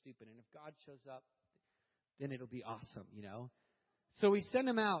think we're stupid. And if God shows up, then it'll be awesome, you know. So we send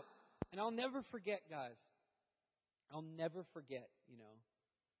them out. And I'll never forget, guys. I'll never forget, you know,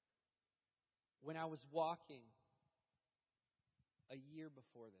 when I was walking a year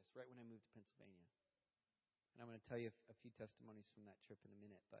before this, right when I moved to Pennsylvania. And I'm going to tell you a few testimonies from that trip in a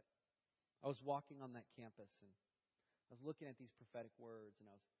minute. But I was walking on that campus, and I was looking at these prophetic words, and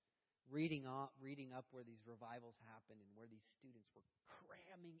I was reading up where these revivals happened and where these students were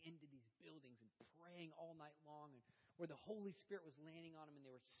cramming into these buildings and praying all night long, and where the Holy Spirit was landing on them, and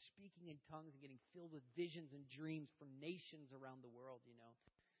they were speaking in tongues and getting filled with visions and dreams from nations around the world, you know.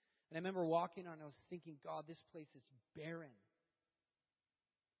 And I remember walking on and I was thinking, God, this place is barren.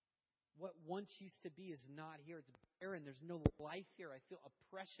 What once used to be is not here. It's barren. There's no life here. I feel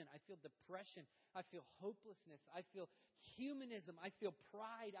oppression. I feel depression. I feel hopelessness. I feel humanism. I feel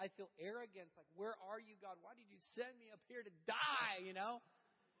pride. I feel arrogance. Like, where are you, God? Why did you send me up here to die, you know?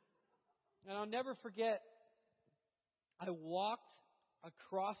 And I'll never forget, I walked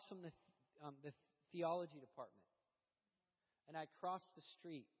across from the theology department. And I crossed the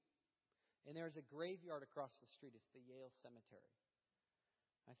street. And there's a graveyard across the street. It's the Yale Cemetery.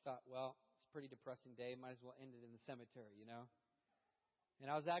 I thought, well, it's a pretty depressing day. Might as well end it in the cemetery, you know. And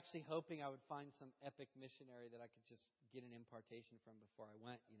I was actually hoping I would find some epic missionary that I could just get an impartation from before I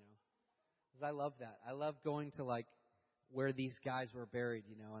went, you know. Because I love that. I love going to, like, where these guys were buried,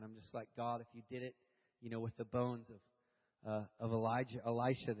 you know. And I'm just like, God, if you did it, you know, with the bones of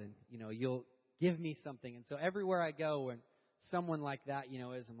Elisha, then, you know, you'll give me something. And so everywhere I go, when someone like that, you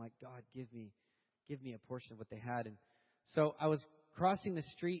know, is, I'm like, God, give me a portion of what they had. And so I was crossing the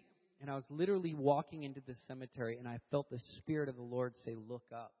street, and I was literally walking into the cemetery, and I felt the Spirit of the Lord say, look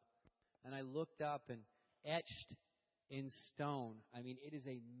up. And I looked up, and etched in stone, I mean,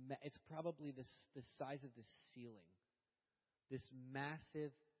 it's probably the size of the ceiling. This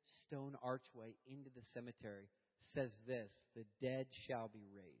massive stone archway into the cemetery says this: the dead shall be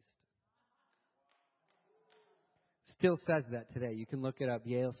raised. Still says that today. You can look it up,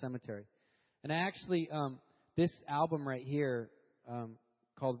 Yale Cemetery. And I actually, this album right here,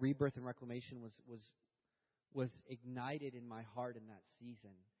 called Rebirth and Reclamation, was ignited in my heart in that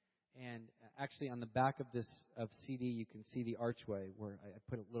season. And actually, on the back of this CD, you can see the archway where I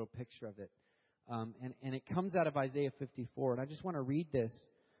put a little picture of it. And it comes out of Isaiah 54. And I just want to read this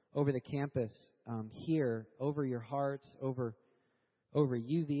over the campus here, over your hearts, over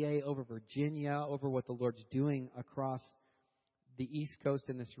UVA, over Virginia, over what the Lord's doing across the East Coast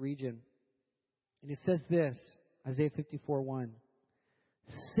in this region. And it says this, Isaiah 54:1.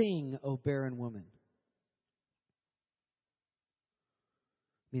 Sing, O barren woman.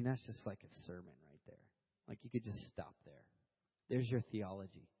 I mean, that's just like a sermon right there. Like, you could just stop there. There's your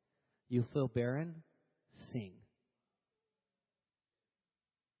theology. You feel barren? Sing.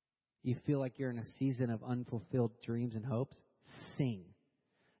 You feel like you're in a season of unfulfilled dreams and hopes? Sing.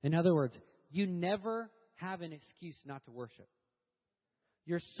 In other words, you never have an excuse not to worship.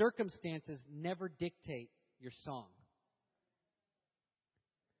 Your circumstances never dictate your song.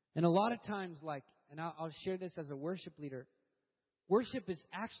 And a lot of times, like, and I'll share this as a worship leader, worship is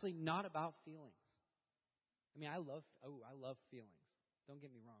actually not about feelings. I mean, I love feelings. Don't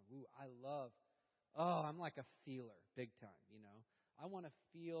get me wrong. I'm like a feeler, big time, you know. I want to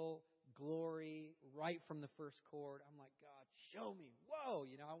feel glory right from the first chord. I'm like, God, show me. Whoa,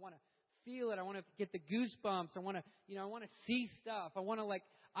 you know, I want to feel it. I want to get the goosebumps. I want to see stuff. I want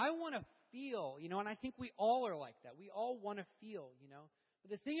to feel, you know, and I think we all are like that. We all want to feel, you know. But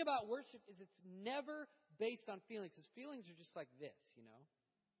the thing about worship is it's never based on feelings, because feelings are just like this, you know.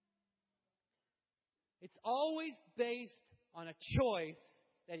 It's always based on a choice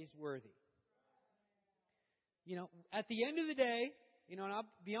that He's worthy. You know, at the end of the day, you know, and I'll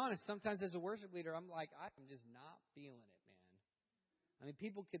be honest, sometimes as a worship leader, I'm like, I'm just not feeling it, man. I mean,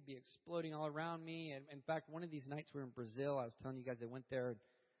 people could be exploding all around me. And in fact, one of these nights we were in Brazil. I was telling you guys I went there, and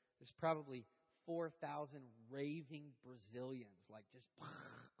there's probably 4,000 raving Brazilians, like just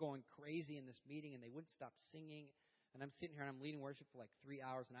going crazy in this meeting, and they wouldn't stop singing. And I'm sitting here, and I'm leading worship for like 3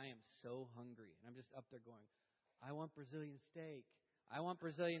 hours, and I am so hungry. And I'm just up there going, I want Brazilian steak. I want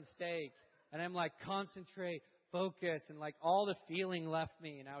Brazilian steak. And I'm like, concentrate, focus, and like all the feeling left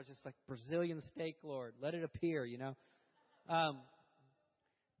me. And I was just like, Brazilian steak, Lord, let it appear, you know.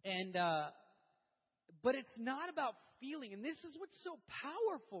 But it's not about feeling. And this is what's so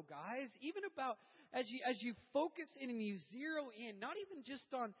powerful, guys. Even about as you focus in and you zero in, not even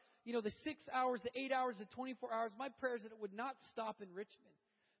just on, you know, the 6 hours, the 8 hours, the 24 hours. My prayer is that it would not stop in Richmond.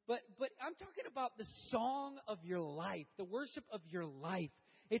 But I'm talking about the song of your life, the worship of your life.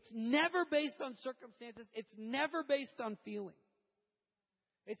 It's never based on circumstances. It's never based on feeling.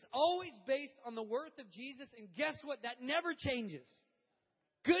 It's always based on the worth of Jesus. And guess what? That never changes.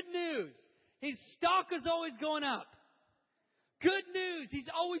 Good news. His stock is always going up. Good news. He's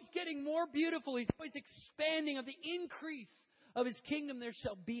always getting more beautiful. He's always expanding. Of the increase of His kingdom, there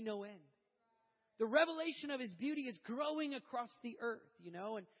shall be no end. The revelation of His beauty is growing across the earth,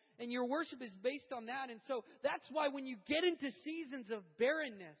 and your worship is based on that. And so that's why when you get into seasons of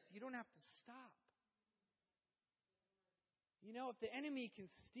barrenness, you don't have to stop. If the enemy can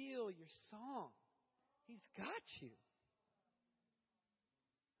steal your song, he's got you.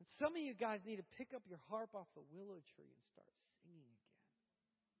 And some of you guys need to pick up your harp off the willow tree and start singing again.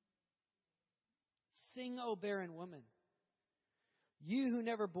 Sing, O barren woman. You who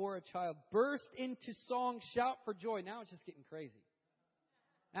never bore a child, burst into song, shout for joy. Now it's just getting crazy.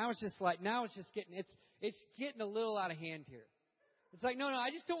 Now it's getting a little out of hand here. It's like, no, I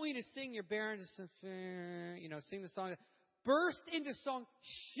just don't want you to sing your barren, just, sing the song. Burst into song,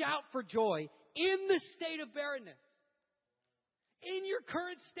 shout for joy in the state of barrenness. In your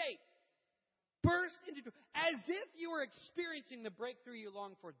current state. Burst into joy. As if you were experiencing the breakthrough you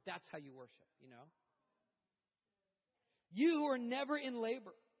long for. That's how you worship, You who are never in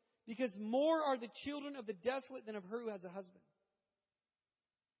labor, because more are the children of the desolate than of her who has a husband.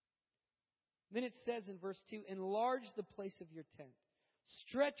 Then it says in verse 2, enlarge the place of your tent.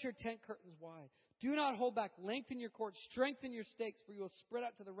 Stretch your tent curtains wide. Do not hold back. Lengthen your cords. Strengthen your stakes, for you will spread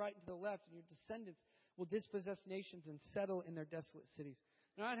out to the right and to the left, and your descendants will dispossess nations and settle in their desolate cities.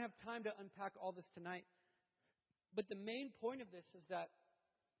 Now, I don't have time to unpack all this tonight, but the main point of this is that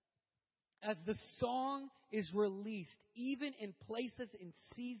as the song is released, even in places, in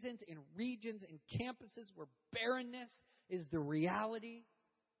seasons, in regions, in campuses where barrenness is the reality,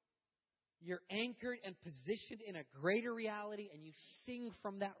 you're anchored and positioned in a greater reality, and you sing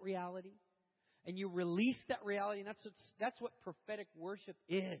from that reality, and you release that reality, and that's what prophetic worship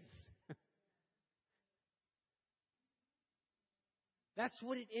is. That's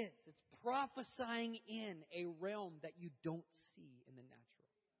what it is. It's prophesying in a realm that you don't see in the natural.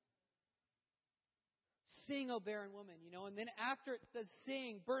 Sing, O barren woman, and then after it says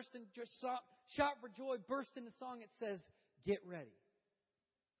sing, burst and shout for joy, burst into song, it says get ready.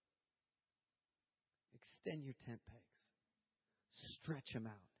 Extend your tent pegs. Stretch them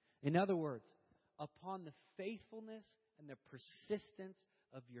out. In other words, upon the faithfulness and the persistence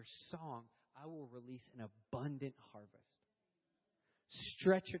of your song, I will release an abundant harvest.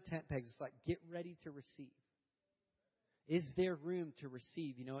 Stretch your tent pegs. It's like get ready to receive. Is there room to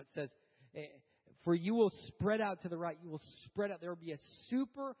receive? It says, for you will spread out to the right. You will spread out. There will be a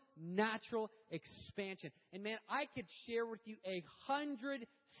supernatural expansion. And man, I could share with you 100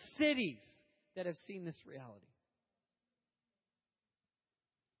 cities that have seen this reality.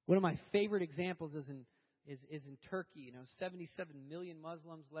 One of my favorite examples is in Turkey. 77 million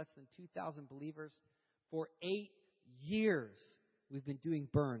Muslims, less than 2,000 believers. For 8 years, we've been doing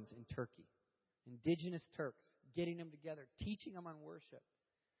burns in Turkey. Indigenous Turks, getting them together, teaching them on worship.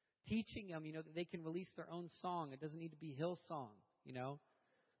 Teaching them, that they can release their own song. It doesn't need to be Hillsong,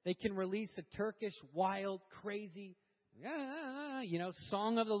 They can release a Turkish, wild, crazy,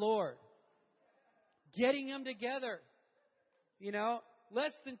 song of the Lord. Getting them together.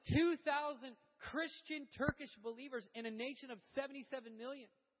 Less than 2,000 Christian Turkish believers in a nation of 77 million.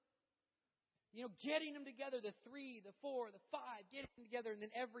 Getting them together, the 3, the 4, the 5, getting them together, and then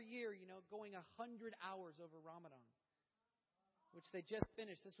every year, going 100 hours over Ramadan, which they just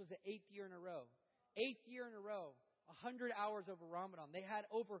finished. This was the 8th year in a row. 8th year in a row, 100 hours over Ramadan. They had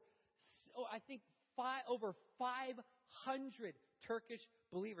over 500 Turkish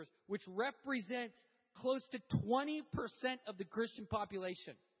believers, which represents close to 20% of the Christian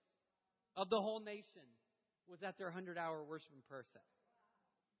population of the whole nation was at their 100-hour worship in person.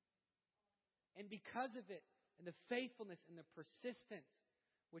 And because of it, and the faithfulness and the persistence,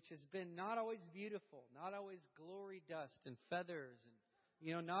 which has been not always beautiful, not always glory dust and feathers,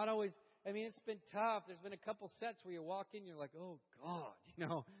 and, not always, it's been tough. There's been a couple sets where you walk in, you're like, oh God,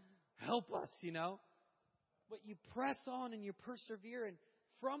 help us, But you press on and you persevere, and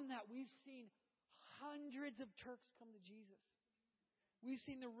from that we've seen hundreds of Turks come to Jesus. We've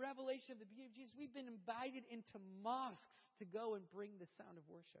seen the revelation of the beauty of Jesus. We've been invited into mosques to go and bring the sound of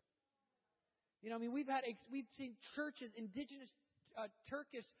worship. We've seen churches, indigenous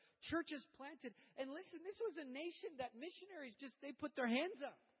Turkish churches planted. And listen, this was a nation that missionaries they put their hands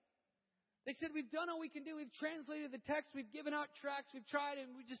up. They said, we've done all we can do. We've translated the text. We've given out tracts. We've tried,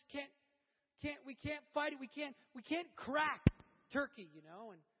 and we just can't fight it. We can't crack Turkey,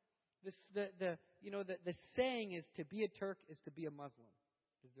 And the saying is, to be a Turk is to be a Muslim.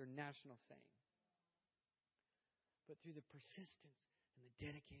 is their national saying. But through the persistence and the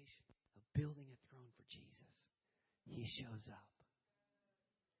dedication of building a throne for Jesus, He shows up.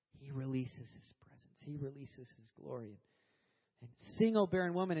 He releases His presence. He releases His glory. And sing, O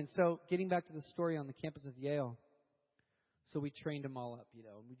barren woman. And so, getting back to the story on the campus of Yale, so we trained them all up, and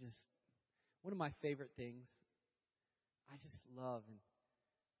one of my favorite things, I just love, and,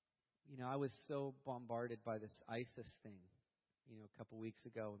 I was so bombarded by this ISIS thing, a couple weeks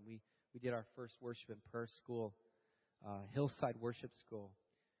ago, and we did our first worship and prayer school, Hillside Worship School,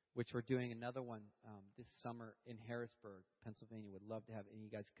 which we're doing another one this summer in Harrisburg, Pennsylvania. Would love to have any of you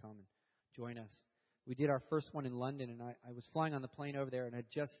guys come and join us. We did our first one in London, and I was flying on the plane over there, and I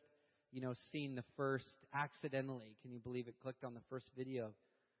just, seen the first, accidentally, can you believe it, clicked on the first video of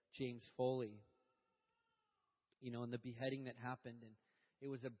James Foley, and the beheading that happened. And it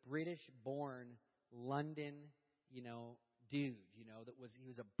was a British-born London, dude, he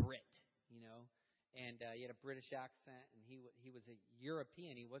was a Brit, and he had a British accent, and he was a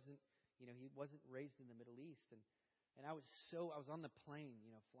European. He wasn't raised in the Middle East. And I was on the plane,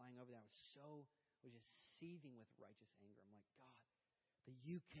 flying over there. I was just seething with righteous anger. I'm like, God, the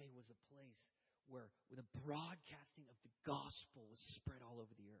UK was a place where the broadcasting of the gospel was spread all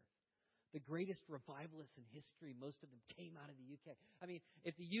over the earth. The greatest revivalists in history, most of them came out of the UK. I mean,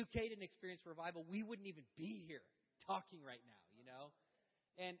 if the UK didn't experience revival, we wouldn't even be here talking right now,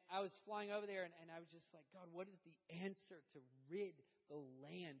 And I was flying over there, and I was just like, God, what is the answer to rid the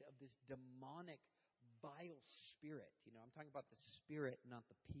land of this demonic, vile spirit? I'm talking about the spirit, not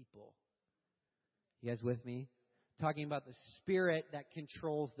the people. You guys with me? Talking about the spirit that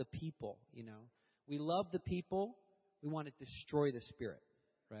controls the people, We love the people. We want to destroy the spirit,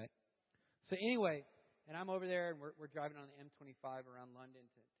 right? So anyway, and I'm over there, and we're driving on the M25 around London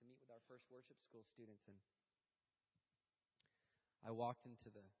to meet with our first worship school students. And I walked into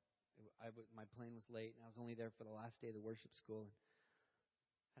my plane was late, and I was only there for the last day of the worship school.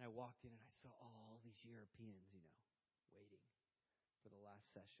 And I walked in, and I saw all these Europeans, waiting for the last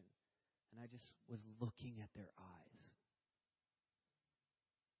session. And I just was looking at their eyes.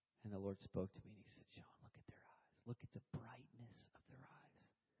 And the Lord spoke to me, and He said, John, look at their eyes. Look at the brightness of their eyes.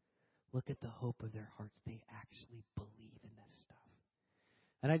 Look at the hope of their hearts. They actually believe in this stuff.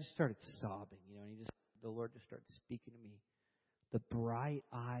 And I just started sobbing, and the Lord just started speaking to me. The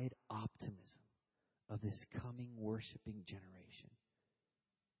bright-eyed optimism of this coming worshiping generation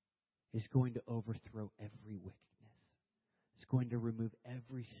is going to overthrow every wickedness. It's going to remove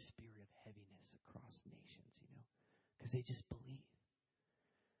every spirit of heaviness across nations, because they just believe.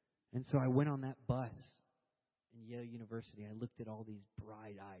 And so I went on that bus in Yale University. I looked at all these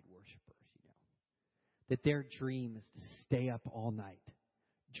bright-eyed worshipers, that their dream is to stay up all night,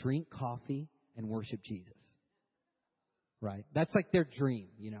 drink coffee, and worship Jesus. Right? That's like their dream,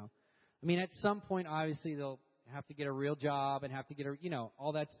 I mean, at some point, obviously, they'll have to get a real job and have to get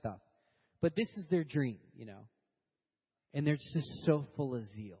all that stuff. But this is their dream, And they're just so full of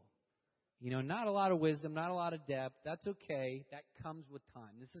zeal. Not a lot of wisdom, not a lot of depth. That's okay. That comes with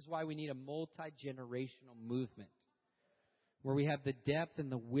time. This is why we need a multi-generational movement where we have the depth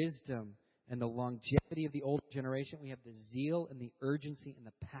and the wisdom and the longevity of the older generation. We have the zeal and the urgency and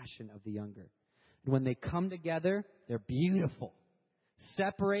the passion of the younger. And when they come together, they're beautiful.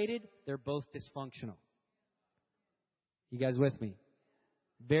 Separated, they're both dysfunctional. You guys with me?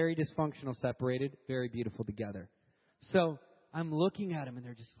 Very dysfunctional separated, very beautiful together. So I'm looking at them, and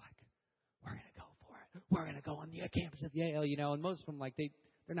they're just like, we're going to go for it. We're going to go on the campus of Yale, And most of them, like,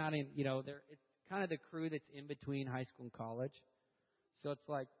 they're not in, it's kind of the crew that's in between high school and college. So it's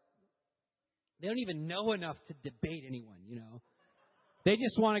like, they don't even know enough to debate anyone, They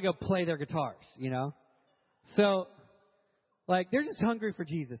just want to go play their guitars, So, like, they're just hungry for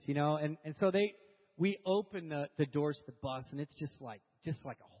Jesus, And so we open the doors to the bus, and it's just like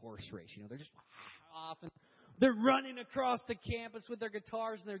a horse race, They're just off, and they're running across the campus with their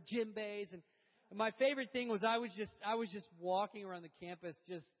guitars and their djembes. And my favorite thing was I was just walking around the campus,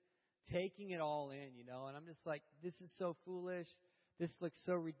 just taking it all in, And I'm just like, this is so foolish. This looks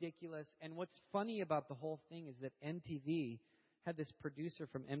so ridiculous. And what's funny about the whole thing is that MTV had this producer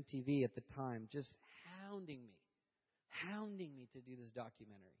from MTV at the time just hounding me to do this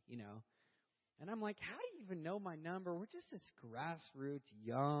documentary, And I'm like, how do you even know my number? We're just this grassroots,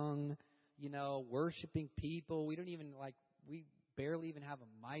 young, worshiping people. We barely even have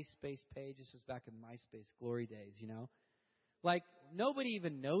a MySpace page. This was back in MySpace glory days, Like, nobody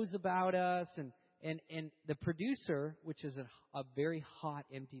even knows about us. And the producer, which is a very hot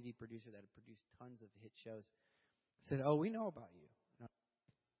MTV producer that had produced tons of hit shows, said, oh, we know about you. And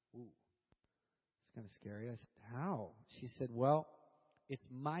ooh, it's kind of scary. I said, how? She said, well, it's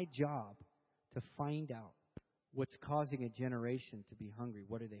my job to find out what's causing a generation to be hungry.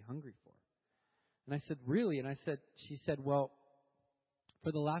 What are they hungry for? And I said, really? And she said, well,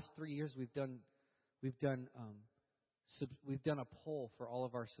 for the last 3 years, we've done a poll for all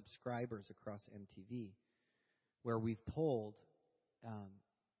of our subscribers across MTV, where we've polled,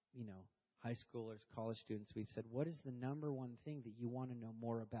 high schoolers, college students. We've said, what is the number one thing that you want to know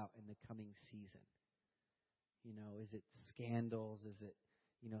more about in the coming season? Is it scandals? Is it,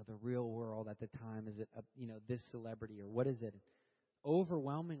 the real world at the time? Is it, this celebrity, or what is it?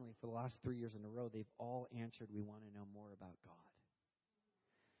 Overwhelmingly, for the last 3 years in a row, they've all answered, we want to know more about God.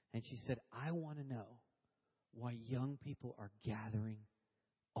 And she said, I want to know why young people are gathering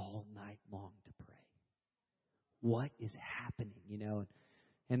all night long to pray. What is happening,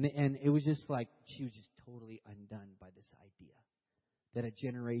 And it was just like she was just totally undone by this idea that a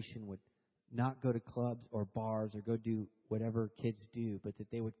generation would not go to clubs or bars or go do whatever kids do, but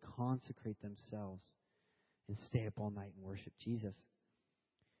that they would consecrate themselves and stay up all night and worship Jesus.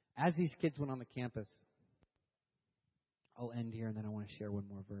 As these kids went on the campus, I'll end here and then I want to share one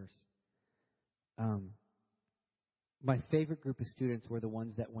more verse. My favorite group of students were the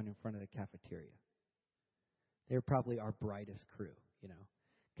ones that went in front of the cafeteria. They were probably our brightest crew,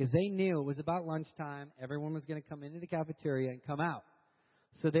 because they knew it was about lunchtime. Everyone was going to come into the cafeteria and come out.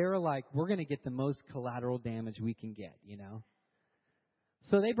 So they were like, we're going to get the most collateral damage we can get,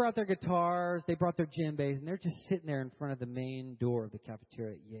 So they brought their guitars, they brought their djembes, and they're just sitting there in front of the main door of the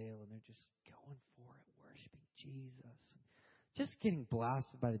cafeteria at Yale, and they're just going for it, worshiping Jesus. Just getting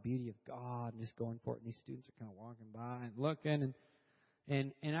blasted by the beauty of God and just going for it. And these students are kind of walking by and looking.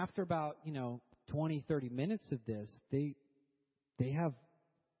 And after about, 20, 30 minutes of this, they have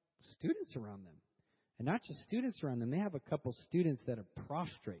students around them. And not just students around them. They have a couple students that are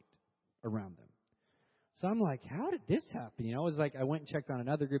prostrate around them. So I'm like, how did this happen? It was like I went and checked on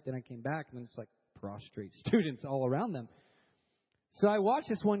another group, then I came back, and then it's like prostrate students all around them. So I watched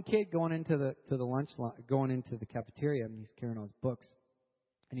this one kid going into the lunch line, going into the cafeteria, and he's carrying all his books.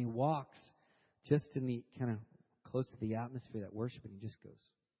 And he walks just in the kind of close to the atmosphere that worship, and he just goes,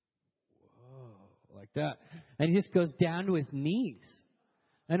 whoa, like that. And he just goes down to his knees.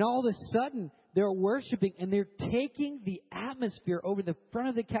 And all of a sudden, they're worshiping, and they're taking the atmosphere over the front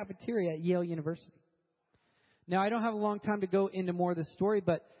of the cafeteria at Yale University. Now, I don't have a long time to go into more of the story,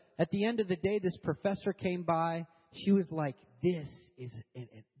 but at the end of the day, this professor came by. She was like, this is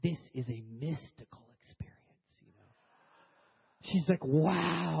a mystical experience, She's like,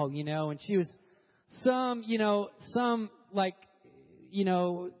 wow, and she was some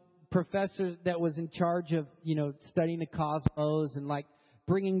professor that was in charge of, studying the cosmos and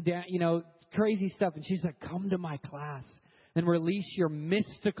bringing down, crazy stuff. And she's like, come to my class and release your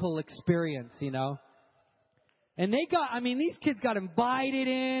mystical experience, And these kids got invited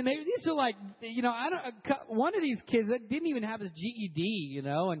in. These are like, one of these kids that didn't even have his GED,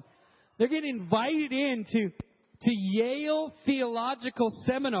 and they're getting invited in to Yale theological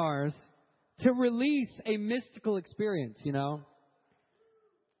seminars to release a mystical experience,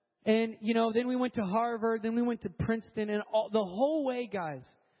 And, then we went to Harvard, then we went to Princeton, and the whole way, guys,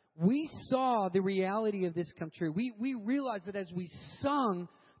 we saw the reality of this country. We realized that as we sung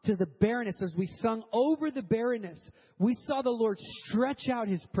to the barrenness, as we sung over the barrenness, we saw the Lord stretch out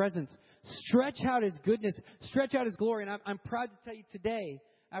His presence, stretch out His goodness, stretch out His glory. And I'm proud to tell you today,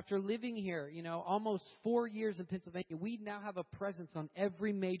 after living here, almost 4 years in Pennsylvania, we now have a presence on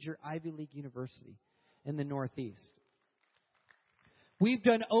every major Ivy League university in the Northeast. We've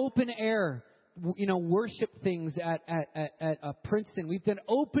done open air, worship things at Princeton. We've done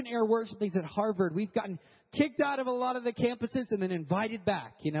open air worship things at Harvard. We've gotten kicked out of a lot of the campuses and then invited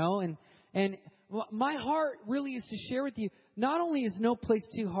back, And my heart really is to share with you, not only is no place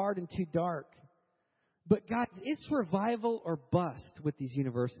too hard and too dark, but guys, it's revival or bust with these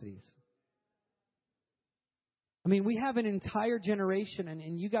universities. We have an entire generation,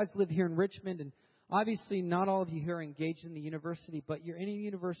 and you guys live here in Richmond, and obviously, not all of you here are engaged in the university, but you're in a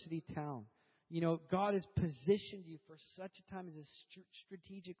university town. God has positioned you for such a time as this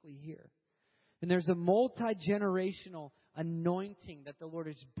strategically here. And there's a multi-generational anointing that the Lord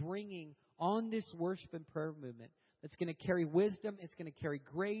is bringing on this worship and prayer movement that's going to carry wisdom, it's going to carry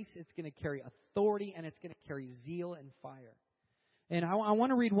grace, it's going to carry authority, and it's going to carry zeal and fire. And I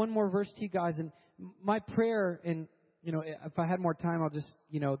want to read one more verse to you guys. And my prayer, and, if I had more time, I'll just,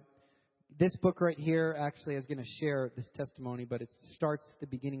 this book right here actually is going to share this testimony, but it starts the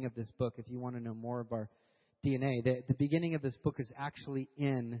beginning of this book. If you want to know more of our DNA, the beginning of this book is actually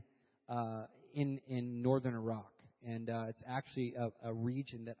in northern Iraq, and it's actually a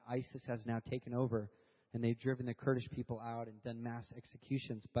region that ISIS has now taken over and they've driven the Kurdish people out and done mass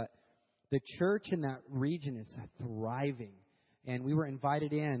executions. But the church in that region is thriving. And we were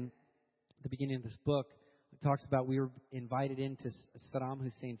invited in, at the beginning of this book, it talks about we were invited into Saddam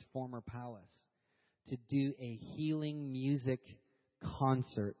Hussein's former palace to do a healing music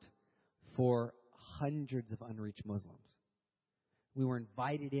concert for hundreds of unreached Muslims. We were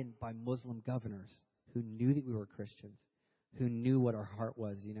invited in by Muslim governors who knew that we were Christians, who knew what our heart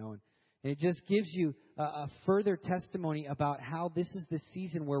was, and it just gives you a further testimony about how this is the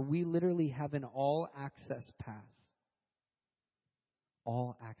season where we literally have an all-access pass.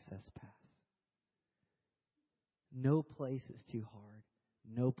 All-access pass. No place is too hard.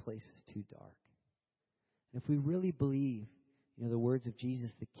 No place is too dark. And if we really believe, the words of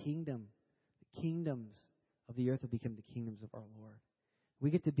Jesus, the kingdoms of the earth will become the kingdoms of our Lord. We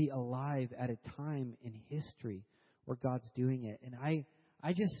get to be alive at a time in history where God's doing it. And I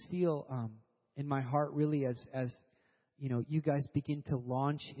just feel in my heart really as you guys begin to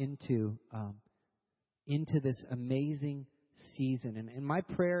launch into this amazing season. And my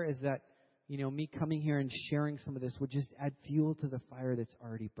prayer is that, me coming here and sharing some of this would just add fuel to the fire that's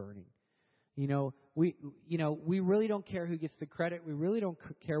already burning. We really don't care who gets the credit. We really don't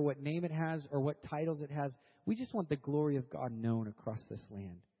care what name it has or what titles it has. We just want the glory of God known across this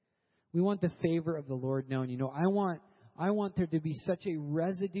land. We want the favor of the Lord known. I want there to be such a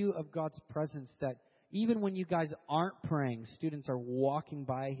residue of God's presence that even when you guys aren't praying, students are walking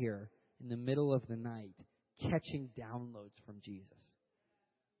by here in the middle of the night, catching downloads from Jesus.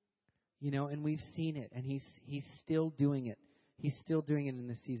 And we've seen it, and He's still doing it. He's still doing it in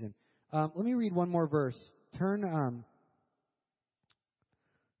this season. Let me read one more verse. Turn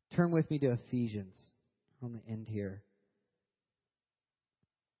with me to Ephesians. I'm going to end here.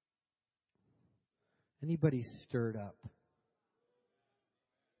 Anybody stirred up?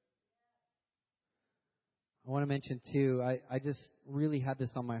 I want to mention too, I just really had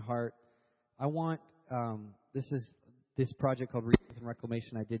this on my heart. I want, this project called Rebirth and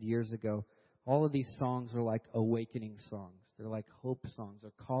Reclamation I did years ago. All of these songs are like awakening songs. They're like hope songs.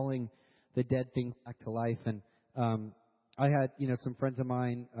 They're calling the dead things back to life. And I had, some friends of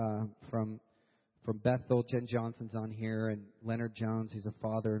mine from Bethel. Jen Johnson's on here, and Leonard Jones, who's a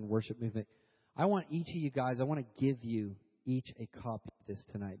father in worship movement. I want each of you guys, I want to give you each a copy of this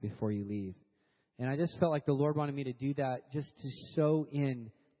tonight before you leave. And I just felt like the Lord wanted me to do that just to sow in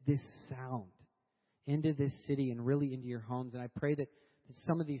this sound into this city and really into your homes. And I pray that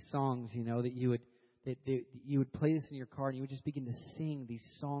some of these songs, that you would play this in your car and you would just begin to sing these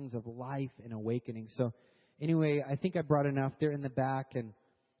songs of life and awakening. So anyway, I think I brought enough. They're in the back, and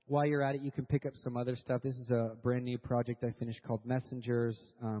while you're at it, you can pick up some other stuff. This is a brand new project I finished called Messengers.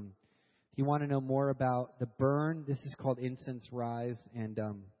 If you want to know more about the burn, this is called Incense Rise, and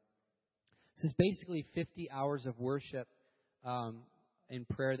this is basically 50 hours of worship in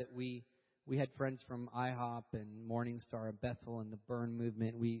prayer that we had friends from IHOP and Morning Star and Bethel and the Burn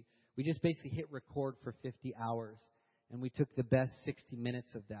movement. We just basically hit record for 50 hours, and we took the best 60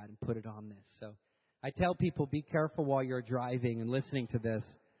 minutes of that and put it on this. So I tell people, be careful while you're driving and listening to this,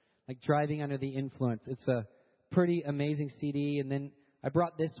 like driving under the influence. It's a pretty amazing CD. And then I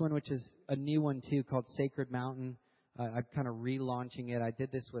brought this one, which is a new one too, called Sacred Mountain. I'm kind of relaunching it. I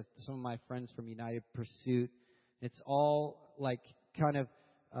did this with some of my friends from United Pursuit. It's all like kind of,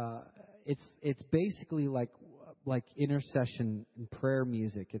 it's basically like intercession and prayer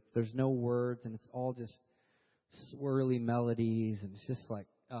music. There's no words, and it's all just swirly melodies, and it's just like,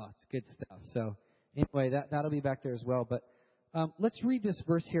 it's good stuff. So anyway, that'll be back there as well. But let's read this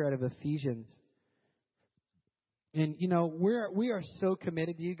verse here out of Ephesians. And we are so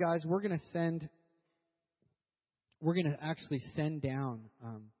committed to you guys. We're going to actually send down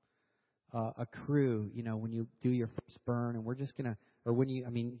a crew, when you do your first burn, and we're just going to, or when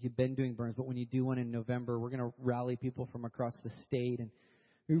you've been doing burns, but when you do one in November, we're going to rally people from across the state. And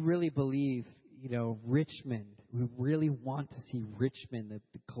we really believe, Richmond, we really want to see Richmond,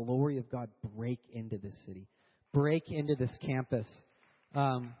 the glory of God break into this city, break into this campus.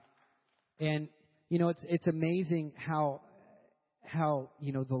 And, it's amazing how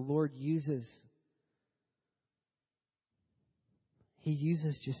the Lord uses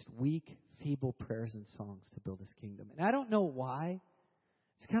just weak, feeble prayers and songs to build His kingdom. And I don't know why.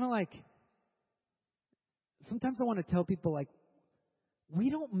 It's kind of like, sometimes I want to tell people, like, we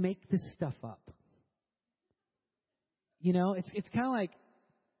don't make this stuff up. It's kind of like,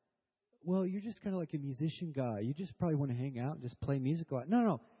 well, you're just kind of like a musician guy. You just probably want to hang out and just play music a lot.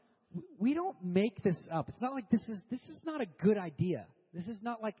 No. We don't make this up. It's not like this is not a good idea. This is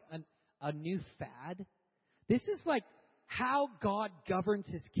not like a new fad. This is like how God governs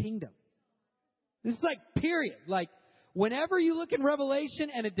His kingdom. This is like period. Like, whenever you look in Revelation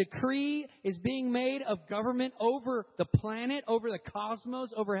and a decree is being made of government over the planet, over the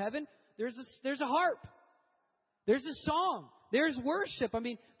cosmos, over heaven, there's a harp. There's a song. There's worship. I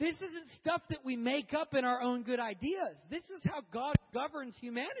mean, this isn't stuff that we make up in our own good ideas. This is how God governs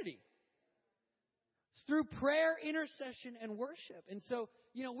humanity. It's through prayer, intercession, and worship. And so,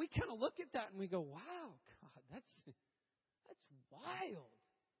 we kind of look at that and we go, wow, God, that's wild.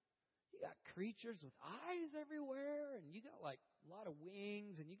 You got creatures with eyes everywhere, and you got like a lot of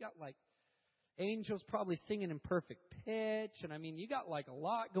wings, and you got like angels probably singing in perfect pitch. And I mean, you got like a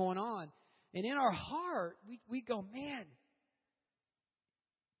lot going on. And in our heart, we go, man,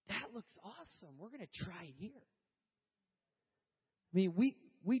 that looks awesome. We're going to try it here. I mean,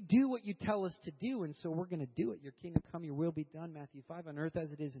 we do what you tell us to do, and so we're going to do it. Your kingdom come, your will be done, Matthew 5, on earth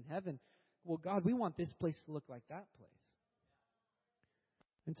as it is in heaven. Well, God, we want this place to look like that place.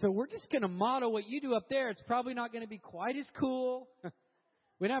 And so we're just going to model what you do up there. It's probably not going to be quite as cool.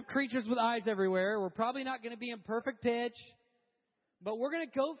 We don't have creatures with eyes everywhere. We're probably not going to be in perfect pitch. But we're going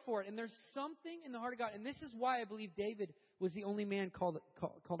to go for it. And there's something in the heart of God. And this is why I believe David was the only man called a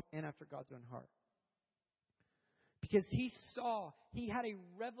man after God's own heart. Because he had a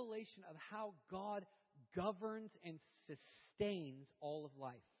revelation of how God governs and sustains all of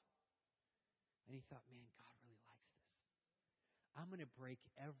life. And he thought, man, God really likes this. I'm going to break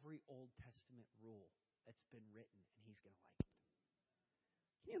every Old Testament rule that's been written, and he's going to like it.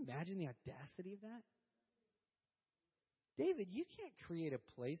 Can you imagine the audacity of that? David, you can't create a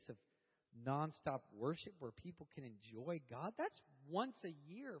place of nonstop worship where people can enjoy God. That's once a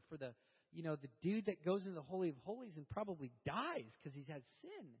year for the dude that goes into the Holy of Holies and probably dies because he's had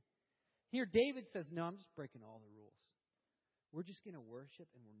sin. Here, David says, no, I'm just breaking all the rules. We're just going to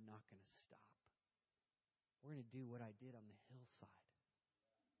worship, and we're not going to stop. We're going to do what I did on the hillside.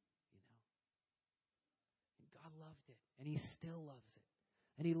 And God loved it, and he still loves it.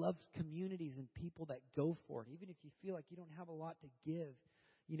 And he loves communities and people that go for it. Even if you feel like you don't have a lot to give,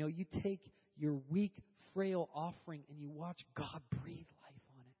 you take your weak, frail offering and you watch God breathe life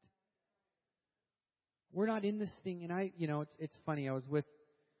on it. We're not in this thing, and it's funny. I was with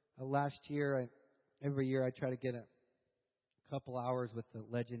last year. Every year I try to get a couple hours with the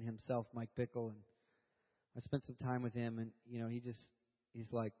legend himself, Mike Bickle, and I spent some time with him. And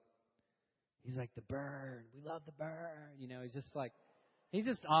he's like the bird. We love the bird. He's just like. He's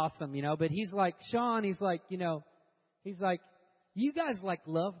just awesome, but he's like, Sean, he's like, you guys like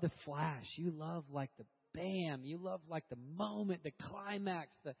love the flash. You love like the bam. You love like the moment, the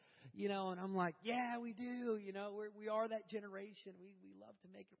climax, and I'm like, yeah, we do. We are that generation. We love to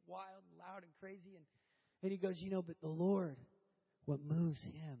make it wild and loud and crazy. And he goes, but the Lord, what moves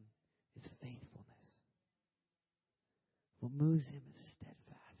him is faithfulness. What moves him is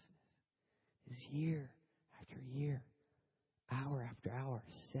steadfastness. Is year after year. Hour after hour,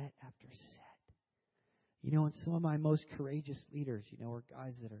 set after set. And some of my most courageous leaders, are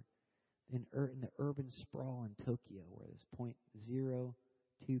guys that are in the urban sprawl in Tokyo, where there's 0.02%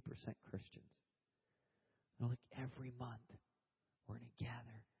 Christians. Like every month, we're going to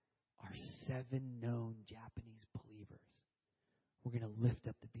gather our 7 known Japanese believers. We're going to lift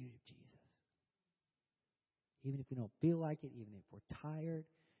up the beauty of Jesus. Even if we don't feel like it, even if we're tired,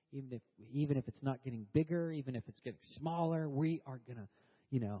 even if it's not getting bigger, even if it's getting smaller, we are going to,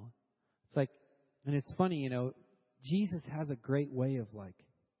 it's like, and it's funny, Jesus has a great way of like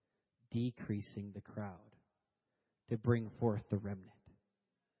decreasing the crowd to bring forth the remnant.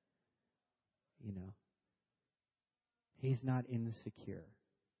 He's not insecure.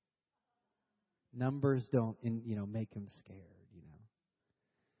 Numbers don't, make him scared,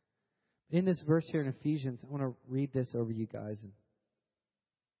 In this verse here in Ephesians, I want to read this over you guys.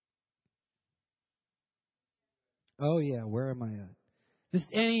 Oh, yeah, where am I at? Just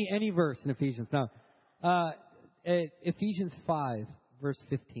any verse in Ephesians. No. Ephesians 5, verse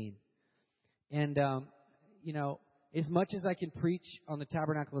 15. And, as much as I can preach on the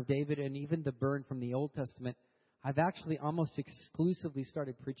Tabernacle of David and even the burn from the Old Testament, I've actually almost exclusively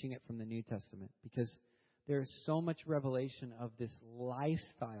started preaching it from the New Testament because there's so much revelation of this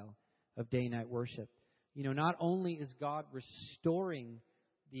lifestyle of day and night worship. Not only is God restoring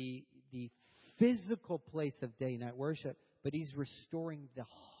the physical place of day and night worship, but he's restoring the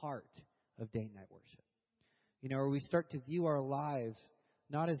heart of day and night worship. Where we start to view our lives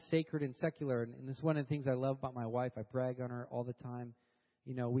not as sacred and secular. And this is one of the things I love about my wife. I brag on her all the time.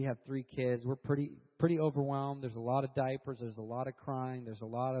 We have 3 kids. We're pretty overwhelmed. There's a lot of diapers. There's a lot of crying. There's a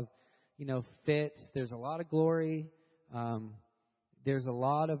lot of, fits. There's a lot of glory. There's a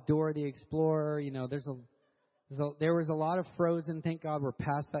lot of Dora the Explorer. There was a lot of Frozen. Thank God we're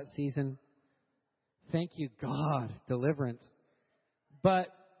past that season. Thank you, God, deliverance. But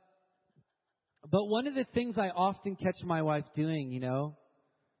one of the things I often catch my wife doing,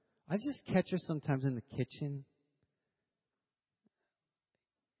 I just catch her sometimes in the kitchen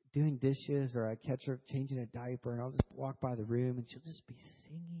doing dishes, or I catch her changing a diaper, and I'll just walk by the room, and she'll just be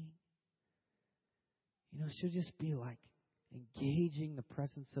singing. She'll just be like engaging the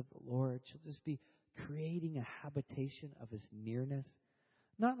presence of the Lord. She'll just be creating a habitation of His nearness.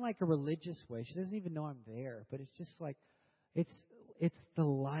 Not in like a religious way. She doesn't even know I'm there, but it's just like, it's the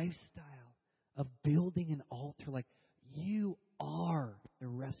lifestyle of building an altar. Like, you are the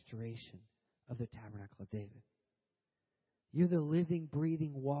restoration of the Tabernacle of David. You're the living,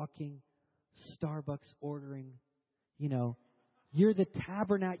 breathing, walking, Starbucks ordering, You're the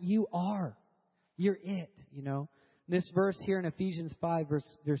tabernacle. You are. You're it, This verse here in Ephesians 5,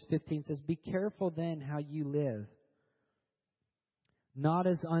 verse 15 says, "Be careful then how you live, not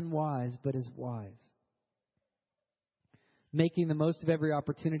as unwise, but as wise, making the most of every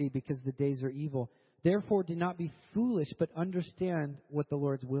opportunity because the days are evil. Therefore, do not be foolish, but understand what the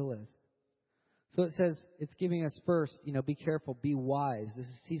Lord's will is." So it says, it's giving us first, be careful, be wise. This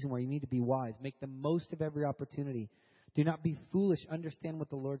is a season where you need to be wise. Make the most of every opportunity. Do not be foolish. Understand what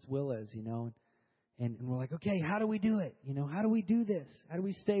the Lord's will is, And we're like, okay, how do we do it? How do we do this? How do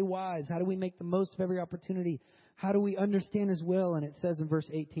we stay wise? How do we make the most of every opportunity? How do we understand His will? And it says in verse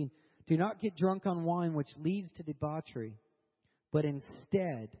 18, "Do not get drunk on wine, which leads to debauchery, but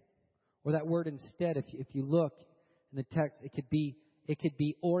instead," or that word instead, if you look in the text, it could be,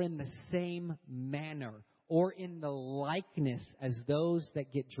 "or in the same manner," or in the likeness as those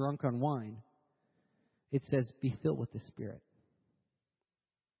that get drunk on wine. It says, "Be filled with the Spirit.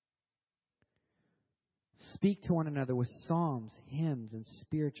 Speak to one another with psalms, hymns, and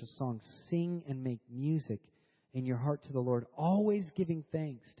spiritual songs. Sing and make music in your heart to the Lord, always giving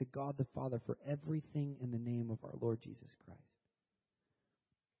thanks to God the Father for everything in the name of our Lord Jesus Christ."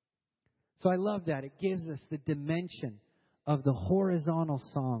 So I love that. It gives us the dimension of the horizontal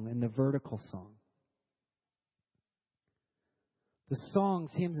song and the vertical song. The songs,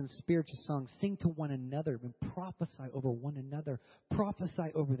 hymns, and spiritual songs, sing to one another and prophesy over one another.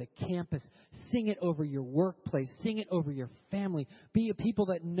 Prophesy over the campus. Sing it over your workplace. Sing it over your family. Be a people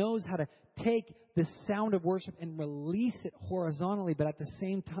that knows how to take the sound of worship and release it horizontally, but at the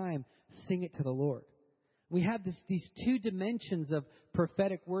same time, sing it to the Lord. We have these two dimensions of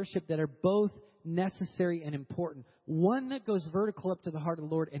prophetic worship that are both necessary and important. One that goes vertical up to the heart of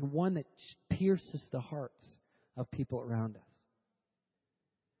the Lord, and one that pierces the hearts of people around us.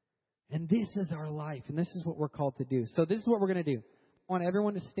 And this is our life, and this is what we're called to do. So this is what we're going to do. I want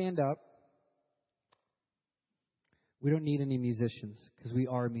everyone to stand up. We don't need any musicians, because we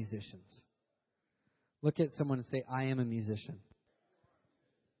are musicians. Look at someone and say, "I am a musician."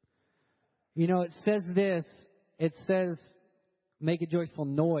 It says this. It says, "Make a joyful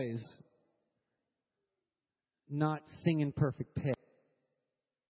noise," not sing in perfect pitch.